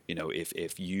 You know,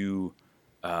 if you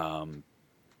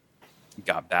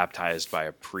got baptized by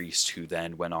a priest who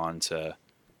then went on to,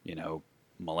 you know,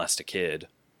 molest a kid,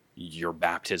 your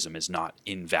baptism is not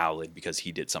invalid because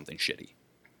he did something shitty.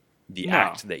 the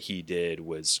act that he did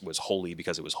was holy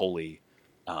because it was holy.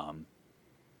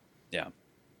 Yeah.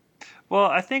 Well,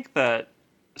 I think that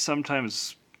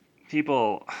sometimes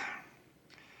people,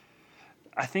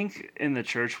 I think in the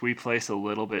church we place a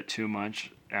little bit too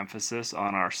much emphasis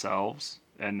on ourselves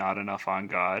and not enough on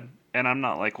God. And I'm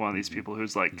not like one of these people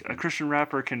who's like, a Christian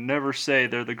rapper can never say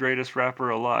they're the greatest rapper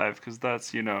alive because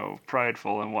that's,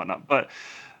 prideful and whatnot. But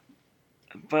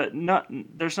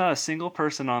there's not a single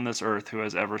person on this earth who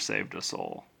has ever saved a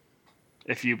soul.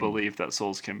 If you believe that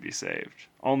souls can be saved,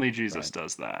 only Jesus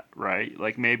does that, right?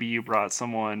 Like maybe you brought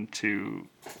someone to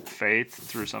faith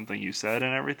through something you said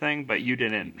and everything, but you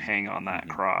didn't hang on that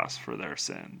cross for their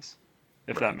sins,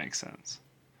 if that makes sense.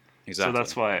 Exactly. So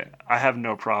that's why I have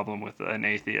no problem with an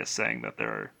atheist saying that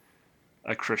they're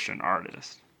a Christian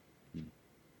artist.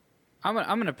 I'm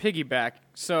gonna piggyback.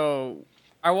 So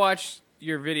I watched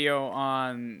your video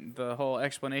on the whole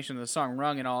explanation of the song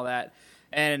 "Rung" and all that,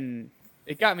 and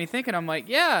it got me thinking. I'm like,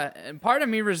 yeah, and part of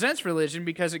me resents religion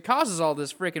because it causes all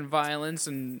this freaking violence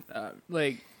and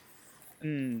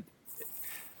Do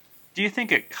you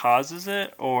think it causes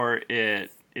it, or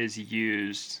it is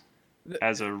used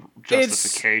as a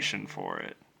justification for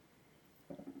it?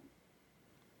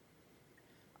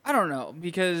 I don't know,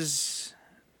 because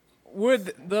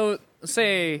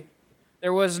say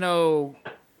there was no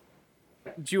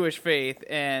Jewish faith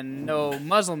and no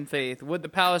Muslim faith, would the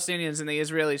Palestinians and the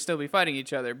Israelis still be fighting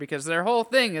each other? Because their whole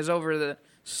thing is over the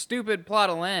stupid plot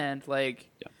of land,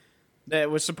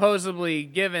 that was supposedly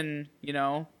given,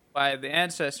 by the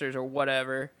ancestors or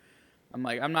whatever.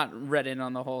 I'm not read in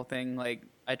on the whole thing. Like,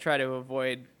 I try to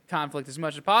avoid conflict as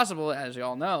much as possible, as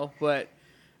y'all know. But,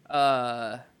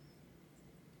 yeah,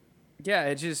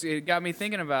 it got me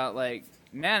thinking about,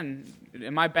 man,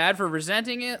 am I bad for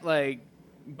resenting it?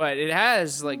 But it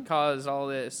has caused all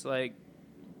this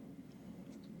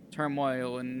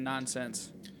turmoil and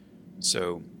nonsense.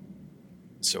 So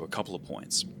a couple of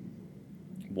points.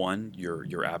 One,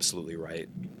 you're absolutely right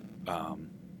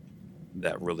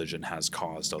that religion has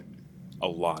caused a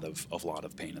lot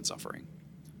of pain and suffering.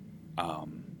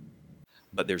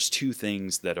 But there's two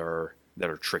things that are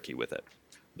tricky with it.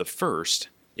 The first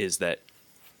is that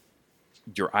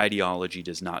your ideology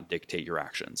does not dictate your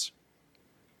actions.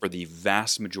 For the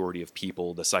vast majority of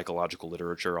people, the psychological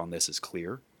literature on this is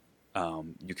clear.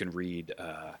 You can read,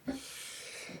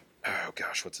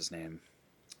 what's his name?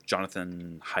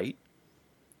 Jonathan Haidt.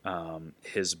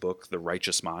 His book, The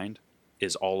Righteous Mind,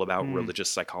 is all about religious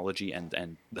psychology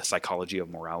and the psychology of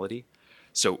morality.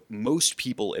 So most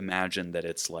people imagine that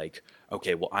it's like,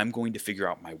 okay, well, I'm going to figure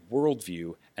out my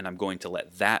worldview and I'm going to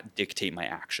let that dictate my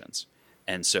actions.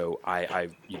 And so I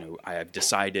have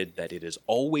decided that it is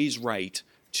always right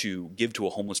to give to a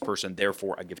homeless person,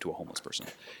 therefore I give to a homeless person.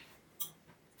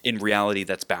 In reality,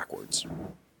 that's backwards.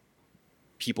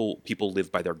 People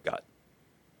live by their gut,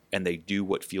 and they do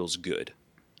what feels good.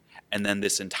 And then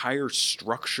this entire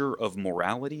structure of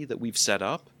morality that we've set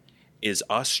up is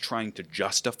us trying to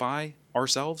justify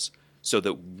ourselves so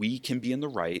that we can be in the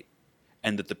right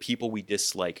and that the people we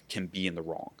dislike can be in the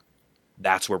wrong.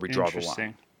 That's where we draw the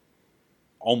line.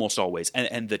 Almost always.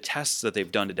 And the tests that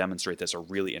they've done to demonstrate this are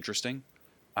really interesting.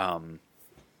 But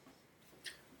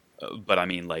I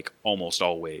mean, almost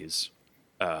always,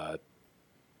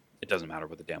 it doesn't matter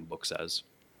what the damn book says,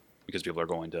 because people are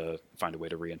going to find a way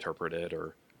to reinterpret it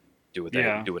or do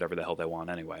whatever the hell they want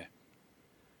anyway.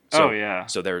 So,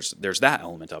 So there's that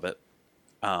element of it.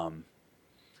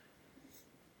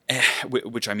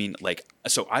 Which I mean,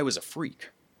 so I was a freak.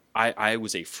 I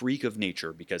was a freak of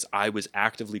nature because I was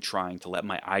actively trying to let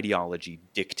my ideology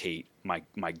dictate my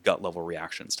gut level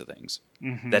reactions to things.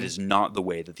 Mm-hmm. That is not the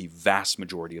way that the vast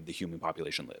majority of the human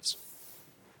population lives.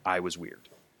 I was weird.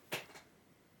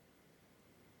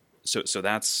 So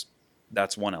that's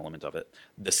one element of it.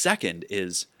 The second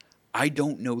is I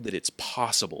don't know that it's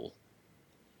possible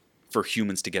for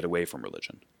humans to get away from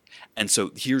religion. And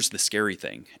so here's the scary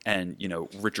thing. And,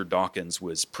 Richard Dawkins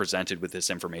was presented with this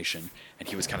information and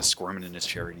he was kind of squirming in his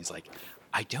chair and he's like,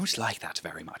 I don't like that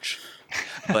very much.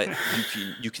 But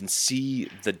you can see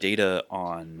the data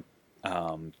on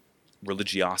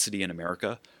religiosity in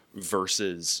America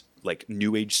versus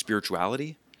New Age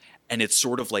spirituality. And it's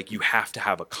sort of like you have to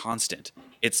have a constant.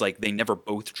 It's like they never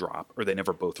both drop or they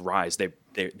never both rise.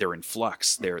 They're in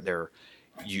flux.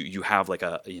 You have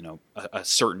a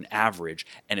certain average,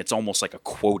 and it's almost like a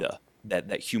quota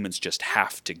that humans just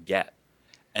have to get.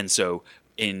 And so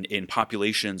in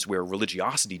populations where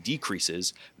religiosity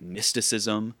decreases,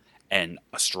 mysticism and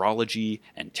astrology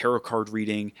and tarot card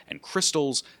reading and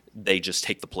crystals, they just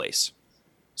take the place.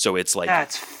 So it's like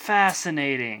that's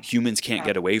fascinating. Humans can't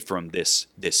get away from this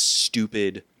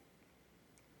stupid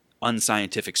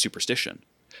unscientific superstition.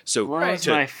 So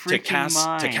to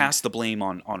cast the blame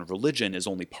on religion is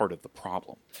only part of the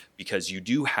problem, because you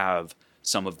do have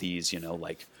some of these,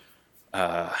 like,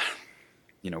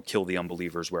 kill the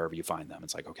unbelievers wherever you find them.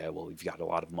 It's like, okay, well, you've got a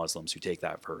lot of Muslims who take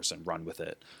that verse and run with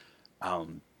it,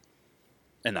 and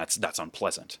that's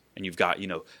unpleasant. And you've got,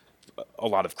 a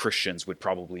lot of Christians would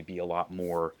probably be a lot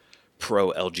more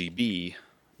pro-LGBT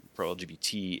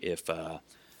if the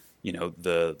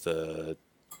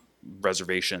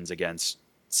reservations against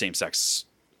same-sex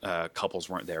couples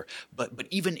weren't there. But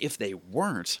even if they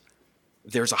weren't,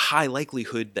 there's a high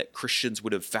likelihood that Christians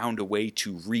would have found a way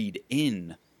to read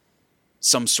in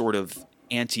some sort of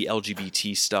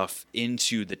anti-LGBT stuff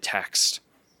into the text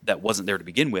that wasn't there to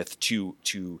begin with to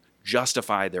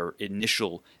justify their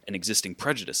initial and existing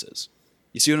prejudices.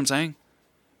 You see what I'm saying?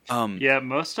 Yeah,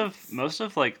 most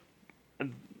of like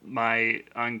my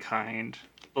unkind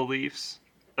beliefs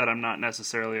that I'm not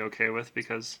necessarily okay with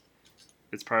because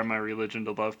it's part of my religion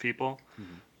to love people.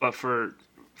 Mm-hmm. But for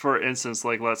instance,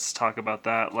 like, let's talk about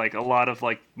that. Like, a lot of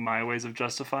like my ways of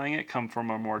justifying it come from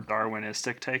a more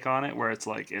Darwinistic take on it, where it's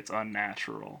like it's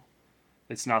unnatural.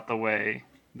 It's not the way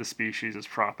the species is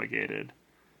propagated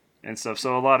and stuff.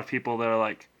 So a lot of people that are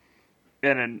like,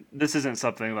 and this isn't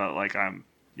something that like I'm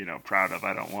proud of.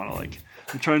 I don't want to like,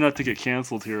 I'm trying not to get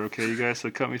canceled here, okay, you guys,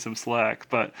 so cut me some slack.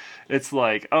 But it's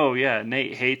like, oh yeah,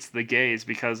 Nate hates the gays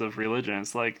because of religion.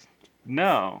 It's like,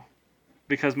 no,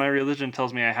 because my religion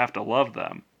tells me I have to love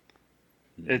them.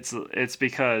 It's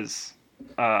because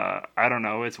I don't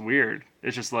know, it's weird.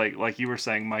 It's just like you were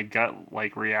saying, my gut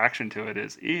like reaction to it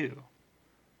is ew,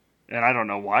 and I don't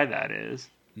know why that is.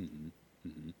 Mm-hmm.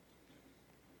 Mm-hmm.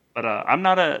 But I'm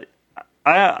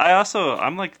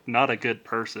like not a good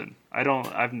person.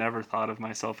 I've never thought of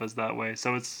myself as that way.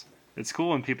 So it's cool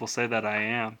when people say that I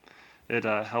am. It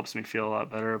helps me feel a lot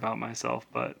better about myself.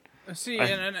 But see,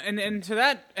 and to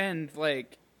that end,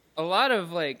 like a lot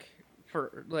of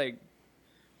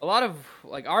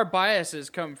our biases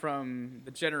come from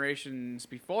the generations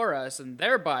before us and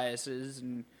their biases,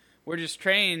 and we're just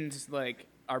trained, like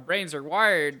our brains are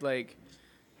wired like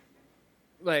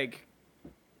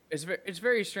it's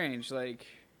very strange. Like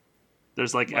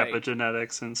there's like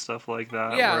epigenetics and stuff like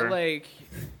that. Yeah, like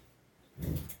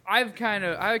I kind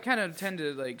of tend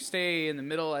to like stay in the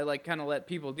middle. I like kind of let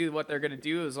people do what they're gonna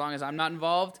do as long as I'm not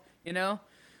involved,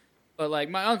 But like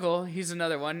my uncle, he's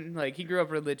another one. Like he grew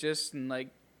up religious, and like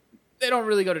they don't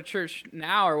really go to church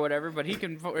now or whatever. But he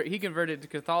converted to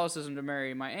Catholicism to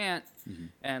marry my aunt, mm-hmm.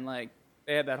 and like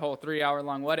they had that whole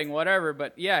 3-hour-long wedding, whatever.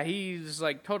 But yeah, he's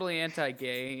like totally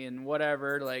anti-gay and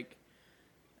whatever. Like,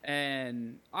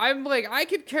 and I'm like, I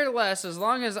could care less as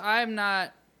long as I'm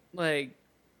not like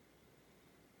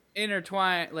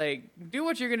intertwined. Like, do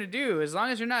what you're gonna do. As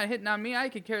long as you're not hitting on me, I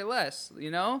could care less.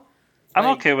 I'm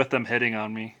okay with them hitting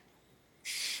on me.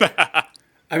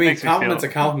 I mean, compliment's a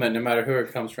compliment, no matter who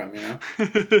it comes from.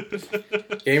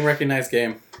 Game recognized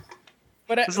game.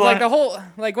 But like the whole,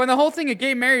 like when the whole thing of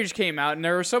gay marriage came out, and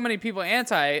there were so many people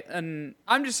anti, and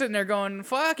I'm just sitting there going,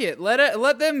 "Fuck it,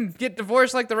 let them get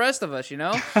divorced like the rest of us,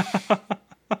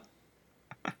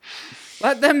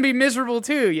 Let them be miserable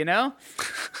too,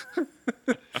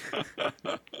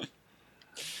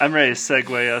 I'm ready to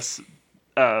segue us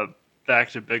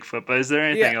back to Bigfoot, but is there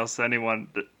anything else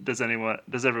does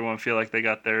everyone feel like they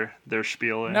got their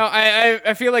spiel in? No,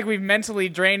 I feel like we've mentally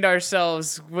drained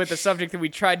ourselves with a subject that we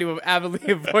tried to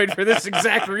avidly avoid for this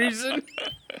exact reason.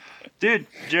 Dude,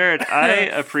 Jared, I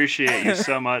appreciate you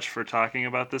so much for talking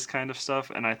about this kind of stuff,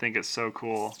 and I think it's so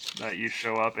cool that you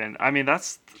show up. And I mean,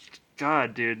 that's,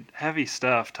 God, dude, heavy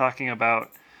stuff talking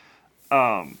about,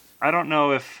 I don't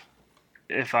know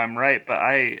if I'm right, but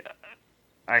I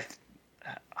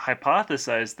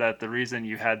hypothesized that the reason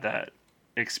you had that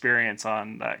experience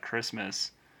on that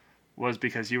Christmas was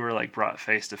because you were like brought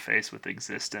face to face with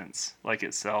existence, like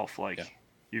itself. Like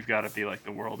you've got to be like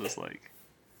the world is like,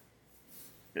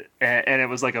 and it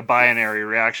was like a binary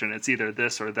reaction. It's either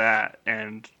this or that,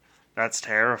 and that's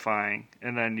terrifying.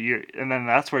 And then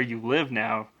that's where you live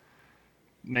now,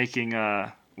 making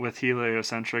with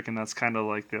heliocentric, and that's kind of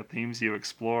like the themes you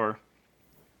explore.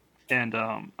 And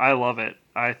I love it.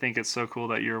 I think it's so cool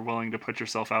that you're willing to put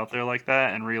yourself out there like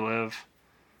that and relive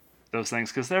those things,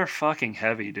 because they're fucking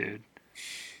heavy, dude.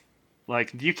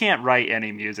 Like, you can't write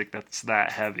any music that's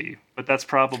that heavy, but that's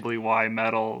probably why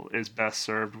metal is best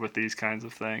served with these kinds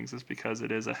of things, is because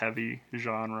it is a heavy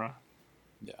genre.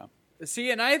 Yeah.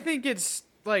 See, and I think it's,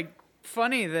 like,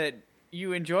 funny that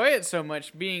you enjoy it so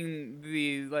much, being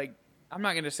the, like, I'm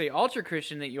not going to say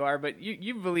ultra-Christian that you are, but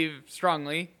you believe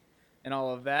strongly and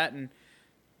all of that, and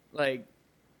like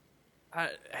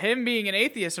him being an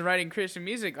atheist and writing Christian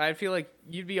music, I feel like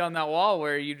you'd be on that wall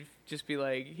where you'd just be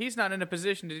like, he's not in a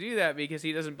position to do that because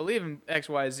he doesn't believe in X,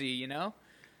 Y, Z, you know?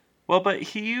 Well,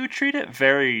 but you treat it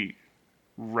very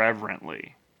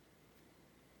reverently.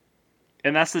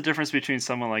 And that's the difference between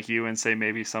someone like you and, say,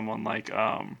 maybe someone like,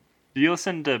 do you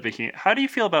listen to Behemoth? How do you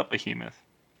feel about Behemoth?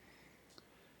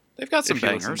 They've got some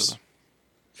bangers.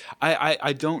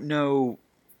 I don't know,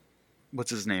 what's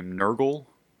his name, Nurgle?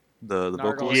 The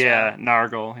vocalist? Yeah,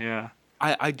 Nargle, yeah.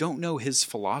 I don't know his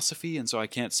philosophy, and so I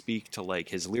can't speak to, like,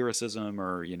 his lyricism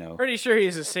or, you know. Pretty sure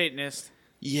he's a Satanist.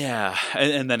 Yeah,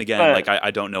 and then again, like, I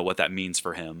don't know what that means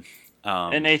for him.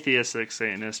 An atheistic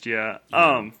Satanist, yeah.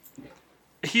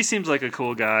 He seems like a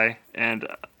cool guy,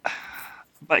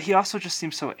 but he also just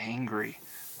seems so angry.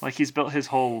 Like, he's built his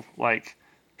whole, like,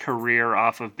 career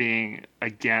off of being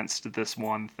against this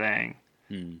one thing.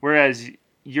 Whereas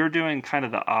you're doing kind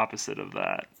of the opposite of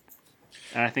that.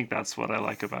 And I think that's what I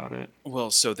like about it.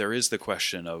 Well, so there is the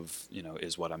question of, you know,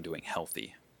 is what I'm doing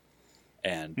healthy?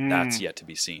 And that's yet to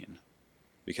be seen.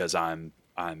 Because I'm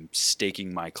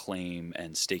staking my claim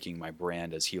and staking my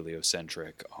brand as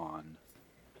heliocentric on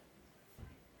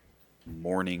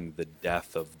mourning the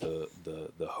death of the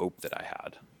hope that I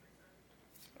had.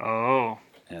 Oh.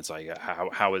 And it's like,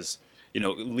 how is, you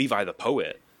know, Levi the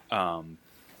poet, kind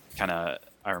of,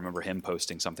 I remember him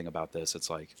posting something about this. It's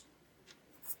like,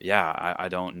 yeah, I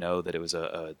don't know that it was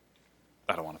I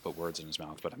don't want to put words in his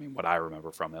mouth, but I mean, what I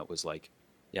remember from it was like,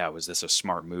 yeah, was this a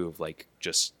smart move? Like,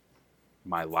 just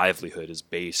my livelihood is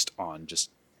based on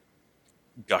just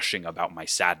gushing about my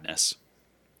sadness.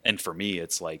 And for me,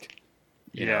 it's like,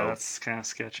 you know, that's kind of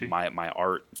sketchy. My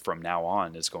art from now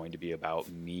on is going to be about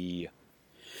me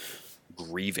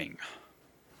grieving,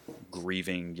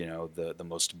 you know, the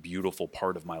most beautiful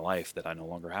part of my life that I no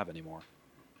longer have anymore.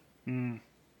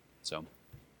 So,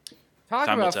 talk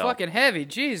about fucking heavy,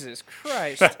 Jesus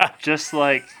Christ! just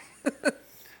like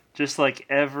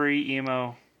every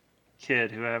emo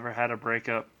kid who ever had a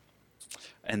breakup.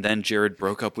 And then Jared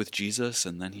broke up with Jesus,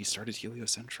 and then he started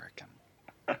heliocentric.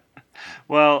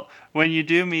 Well, when you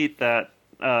do meet that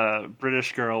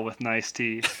British girl with nice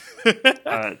teeth,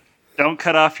 don't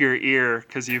cut off your ear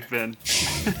because you've been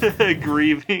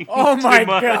grieving. Oh my too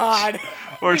much, God!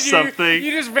 Or something.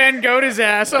 You just Van Gogh'd his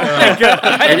ass. Oh my God!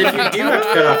 And if you do have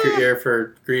to cut off your ear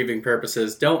for grieving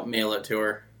purposes, don't mail it to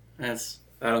her. I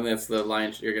don't think that's the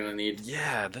line you're gonna need.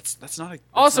 Yeah, that's not a. That's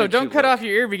also, not a don't cute cut look. off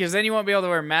your ear because then you won't be able to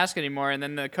wear a mask anymore, and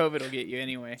then the COVID will get you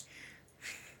anyway.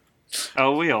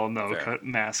 Oh, we all know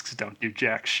masks don't do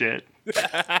jack shit.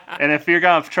 And if you're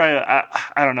gonna try to,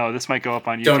 I don't know, this might go up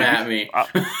on YouTube. Don't at me.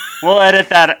 We'll edit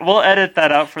that. We'll edit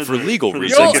that out for legal the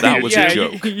reasons. sake of That YouTube. was a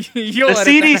joke.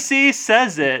 The CDC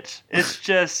says it. It's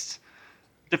just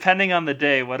depending on the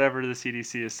day, whatever the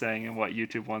CDC is saying and what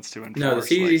YouTube wants to enforce. No, the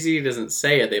CDC doesn't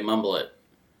say it; they mumble it.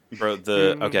 Bro,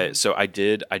 okay, so I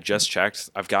just checked.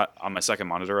 I've got on my second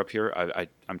monitor up here.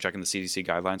 I'm checking the CDC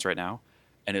guidelines right now,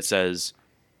 and it says,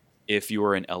 if you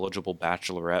are an eligible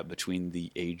bachelorette between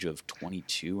the age of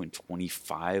 22 and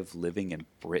 25 living in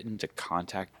Britain to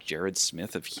contact Jared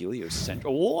Smith of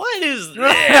Heliocentric. What is this?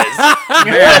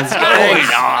 What's going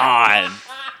on?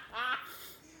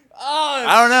 Oh,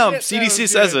 I don't know. shit, CDC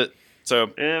says it. So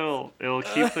It'll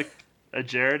keep a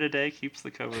Jared a day keeps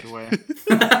the COVID away.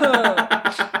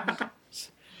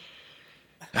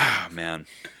 Oh, man.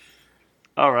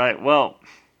 All right. Well,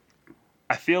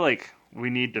 I feel like we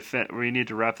need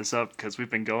to wrap this up because we've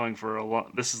been going for a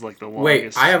long. This is like the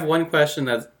longest. Wait, I have one question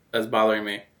that's bothering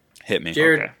me. Hit me.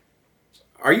 Jared, Okay.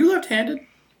 are you left-handed?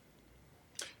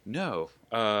 No.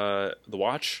 The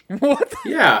watch? What?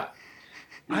 Yeah.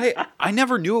 I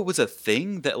never knew it was a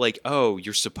thing that, like, oh,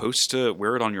 you're supposed to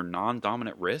wear it on your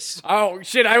non-dominant wrist. Oh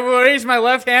shit! I raised my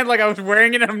left hand like I was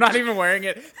wearing it. And I'm not even wearing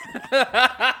it.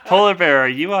 Polar Bear, are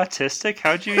you autistic?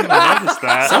 How'd you even notice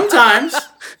that? Sometimes.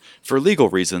 For legal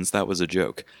reasons, that was a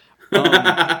joke.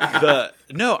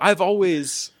 I've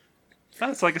always.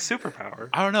 That's like a superpower.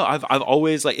 I don't know. I've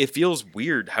always, like, it feels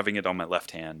weird having it on my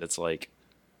left hand. It's like,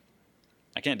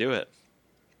 I can't do it.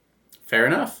 Fair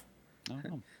enough. I don't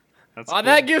know. That's Well,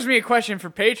 cool. that gives me a question for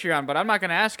Patreon, but I'm not going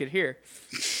to ask it here.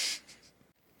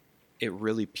 It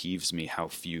really peeves me how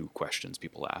few questions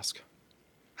people ask.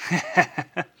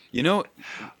 You know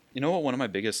what one of my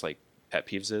biggest, like, pet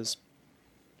peeves is?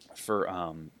 For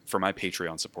my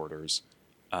Patreon supporters,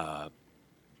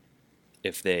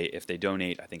 if they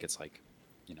donate, I think it's like,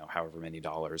 you know, however many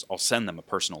dollars, I'll send them a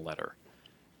personal letter,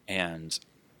 and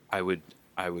I would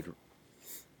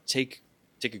take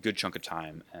a good chunk of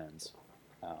time, and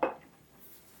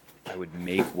I would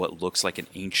make what looks like an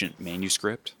ancient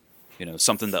manuscript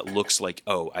something that looks like,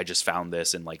 oh, I just found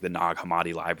this in like the Nag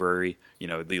Hammadi library.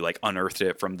 They like unearthed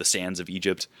it from the sands of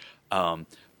Egypt.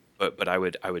 But I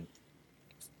would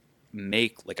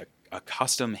make like a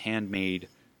custom handmade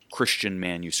Christian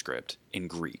manuscript in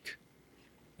Greek.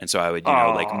 And so I would,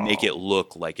 like make it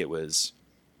look like it was,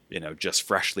 just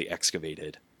freshly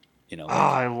excavated.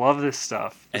 I love this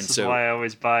stuff. This is why I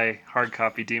always buy hard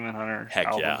copy Demon Hunter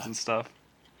albums and stuff.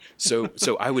 So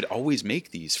I would always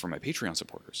make these for my Patreon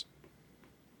supporters.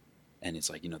 And it's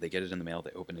like, they get it in the mail,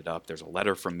 they open it up, there's a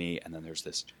letter from me, and then there's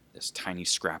this tiny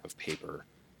scrap of paper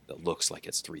that looks like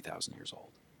it's 3,000 years old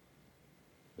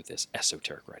with this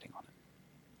esoteric writing on it.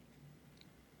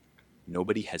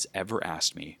 Nobody has ever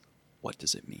asked me, what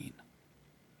does it mean?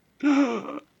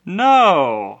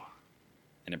 No!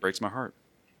 And it breaks my heart.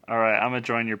 All right, I'm going to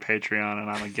join your Patreon and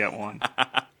I'm going to get one.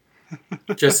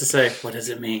 Just to say, what does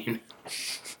it mean?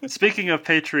 Speaking of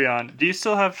Patreon,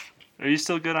 are you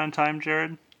still good on time,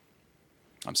 Jared?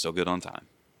 I'm still good on time.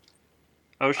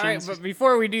 Oceans? All right, but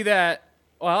before we do that,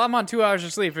 well, I'm on 2 hours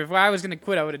of sleep. If I was going to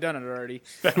quit, I would have done it already.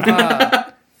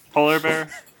 Polar Bear,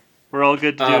 we're all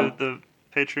good to do the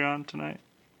Patreon tonight?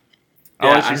 Yeah,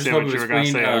 I'll let you I'm say just what hoping you were going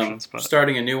to say, Oceans. But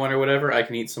starting a new one or whatever, I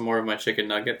can eat some more of my chicken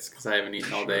nuggets because I haven't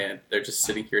eaten all day and they're just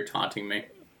sitting here taunting me.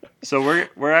 So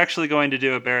we're actually going to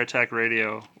do a Bear Attack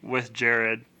Radio with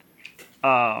Jared.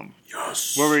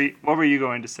 Yes. What were you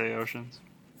going to say, Oceans?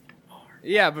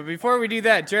 Yeah, but before we do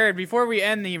that, Jared, before we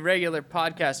end the regular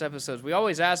podcast episodes, we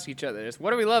always ask each other this: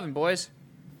 what are we loving, boys?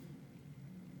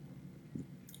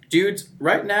 Dudes,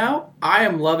 right now, I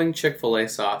am loving Chick-fil-A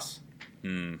sauce.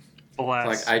 Bless.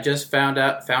 Like, I just found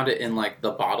it in, like,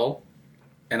 the bottle,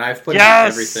 and I've put it in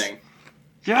everything.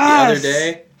 Yes! The other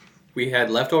day, we had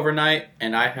leftover night,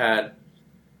 and I had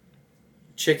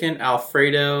chicken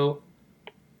Alfredo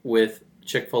with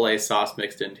Chick-fil-A sauce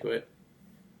mixed into it.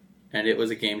 And it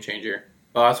was a game changer.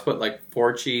 Oh, I also put, like,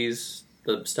 4 cheese,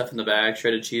 the stuff in the bag,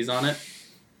 shredded cheese on it.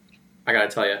 I gotta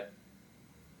tell you,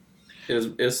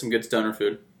 it was some good stoner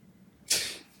food.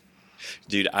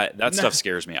 Dude, that stuff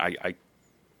scares me. I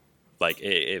like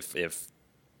if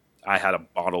I had a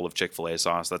bottle of Chick-fil-A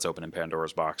sauce, that's opening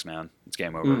Pandora's box, man. It's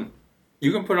game over.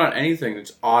 You can put it on anything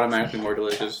that's automatically more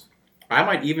delicious. I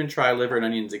might even try liver and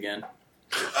onions again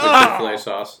with Chick-fil-A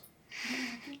sauce.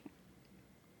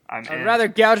 I'd rather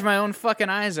gouge my own fucking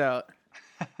eyes out.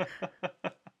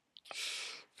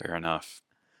 Fair enough.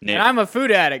 Nate, and I'm a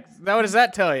food addict. What does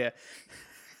that tell you?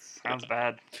 Sounds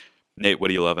bad. Nate, what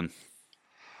are you loving?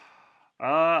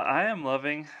 I am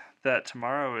loving that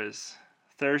tomorrow is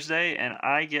Thursday and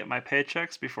I get my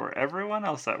paychecks before everyone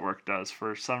else at work does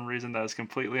for some reason that is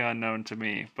completely unknown to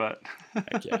me. But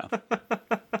heck yeah,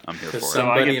 I'm here for it.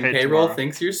 Somebody in payroll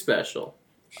thinks you're special.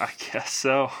 I guess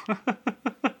so.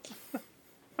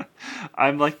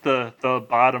 I'm like the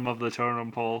bottom of the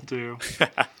totem pole too.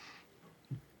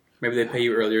 Maybe they pay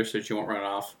you earlier so that you won't run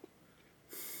off.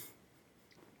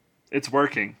 It's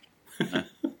working.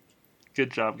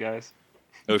 Good job, guys.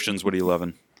 Oceans, what are you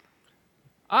loving?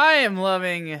 I'm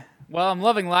loving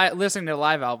listening to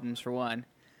live albums for one.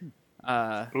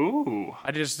 Ooh.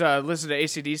 I just listened to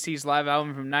AC/DC's live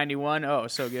album from '91. Oh,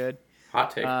 so good.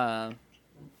 Hot take. And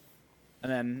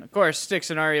then, of course, Styx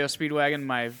and REO Speedwagon,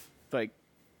 my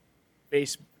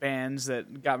bass bands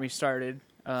that got me started.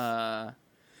 And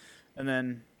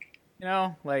then,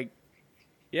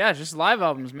 just live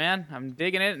albums, man. I'm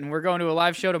digging it, and we're going to a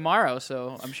live show tomorrow,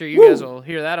 so I'm sure you guys will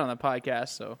hear that on the podcast.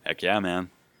 So heck yeah, man.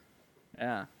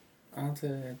 Yeah. I'll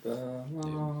take the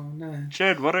long night.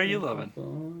 Jared, what are you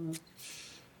loving?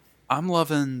 I'm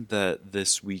loving that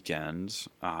this weekend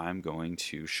I'm going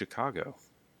to Chicago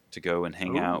to go and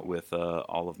hang out with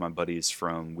all of my buddies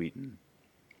from Wheaton.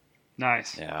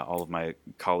 Nice. Yeah, all of my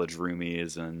college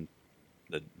roomies and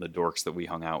the dorks that we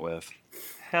hung out with.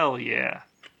 Hell yeah.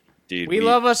 Dude, we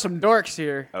love us some dorks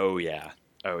here. Oh yeah.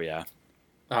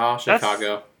 Oh,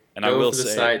 Chicago. And I will say, the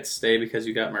site, stay because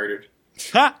you got murdered.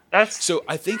 So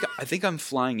I think I'm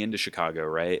flying into Chicago,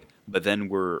 right? But then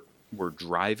we're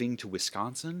driving to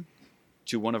Wisconsin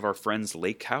to one of our friends'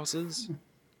 lake houses.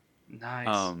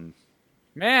 Nice.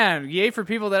 Man, yay for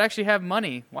people that actually have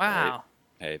money. Wow.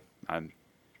 Hey, I'm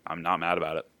not mad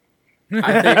about it.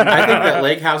 I think that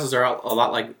lake houses are a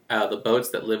lot like the boats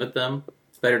that live at them.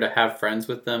 It's better to have friends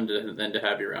with them than to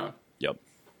have your own. Yep.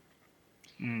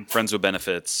 Friends with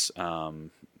benefits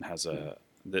has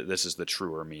this is the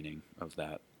truer meaning of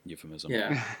that euphemism.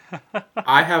 Yeah.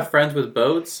 I have friends with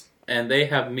boats, and they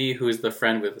have me, who is the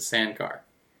friend with the sandcar.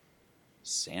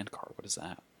 Sandcar? What is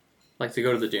that? Like to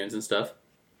go to the dunes and stuff.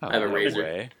 Oh, I have a razor.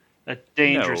 Way. A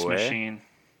dangerous machine.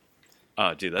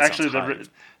 Oh, dude, that's actually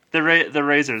the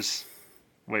razor's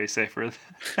way safer.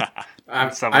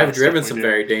 I've driven some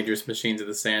very dangerous machines at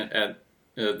the sand at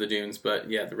the dunes, but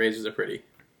yeah, the razors are pretty.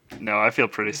 No, I feel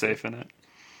pretty safe in it.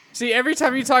 See, every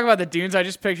time you talk about the dunes, I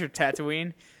just picture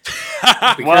Tatooine.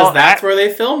 Because that's where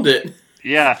they filmed it.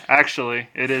 Yeah, actually,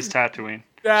 it is Tatooine.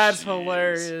 That's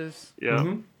hilarious. Yeah.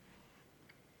 Mm-hmm.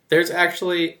 There's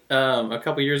actually a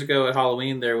couple years ago at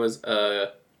Halloween, there was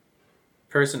a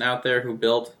person out there who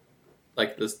built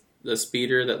like the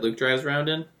speeder that Luke drives around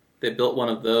in. They built one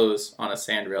of those on a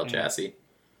sandrail chassis.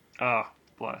 Oh,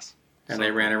 bless. And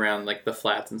they ran around like the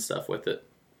flats and stuff with it.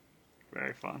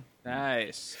 Very fun.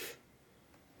 Nice.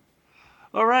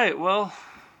 All right, well,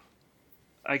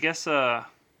 I guess we'll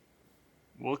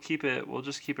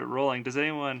just keep it rolling. Do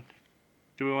we want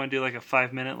to do like a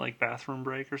 5-minute like bathroom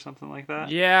break or something like that?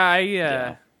 Yeah,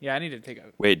 I need to take a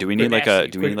Wait, do we need like a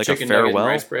farewell?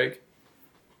 Rice break?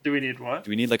 Do we need what?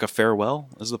 Do we need like a farewell?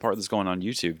 This is the part that's going on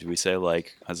YouTube. Do we say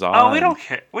like huzzah? Oh, we don't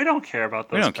care. We don't care about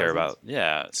those. We don't care presents. about.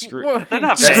 Yeah, screw. They're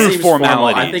not screw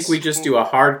formalities. I think we just do a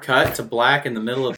hard cut to black in the middle of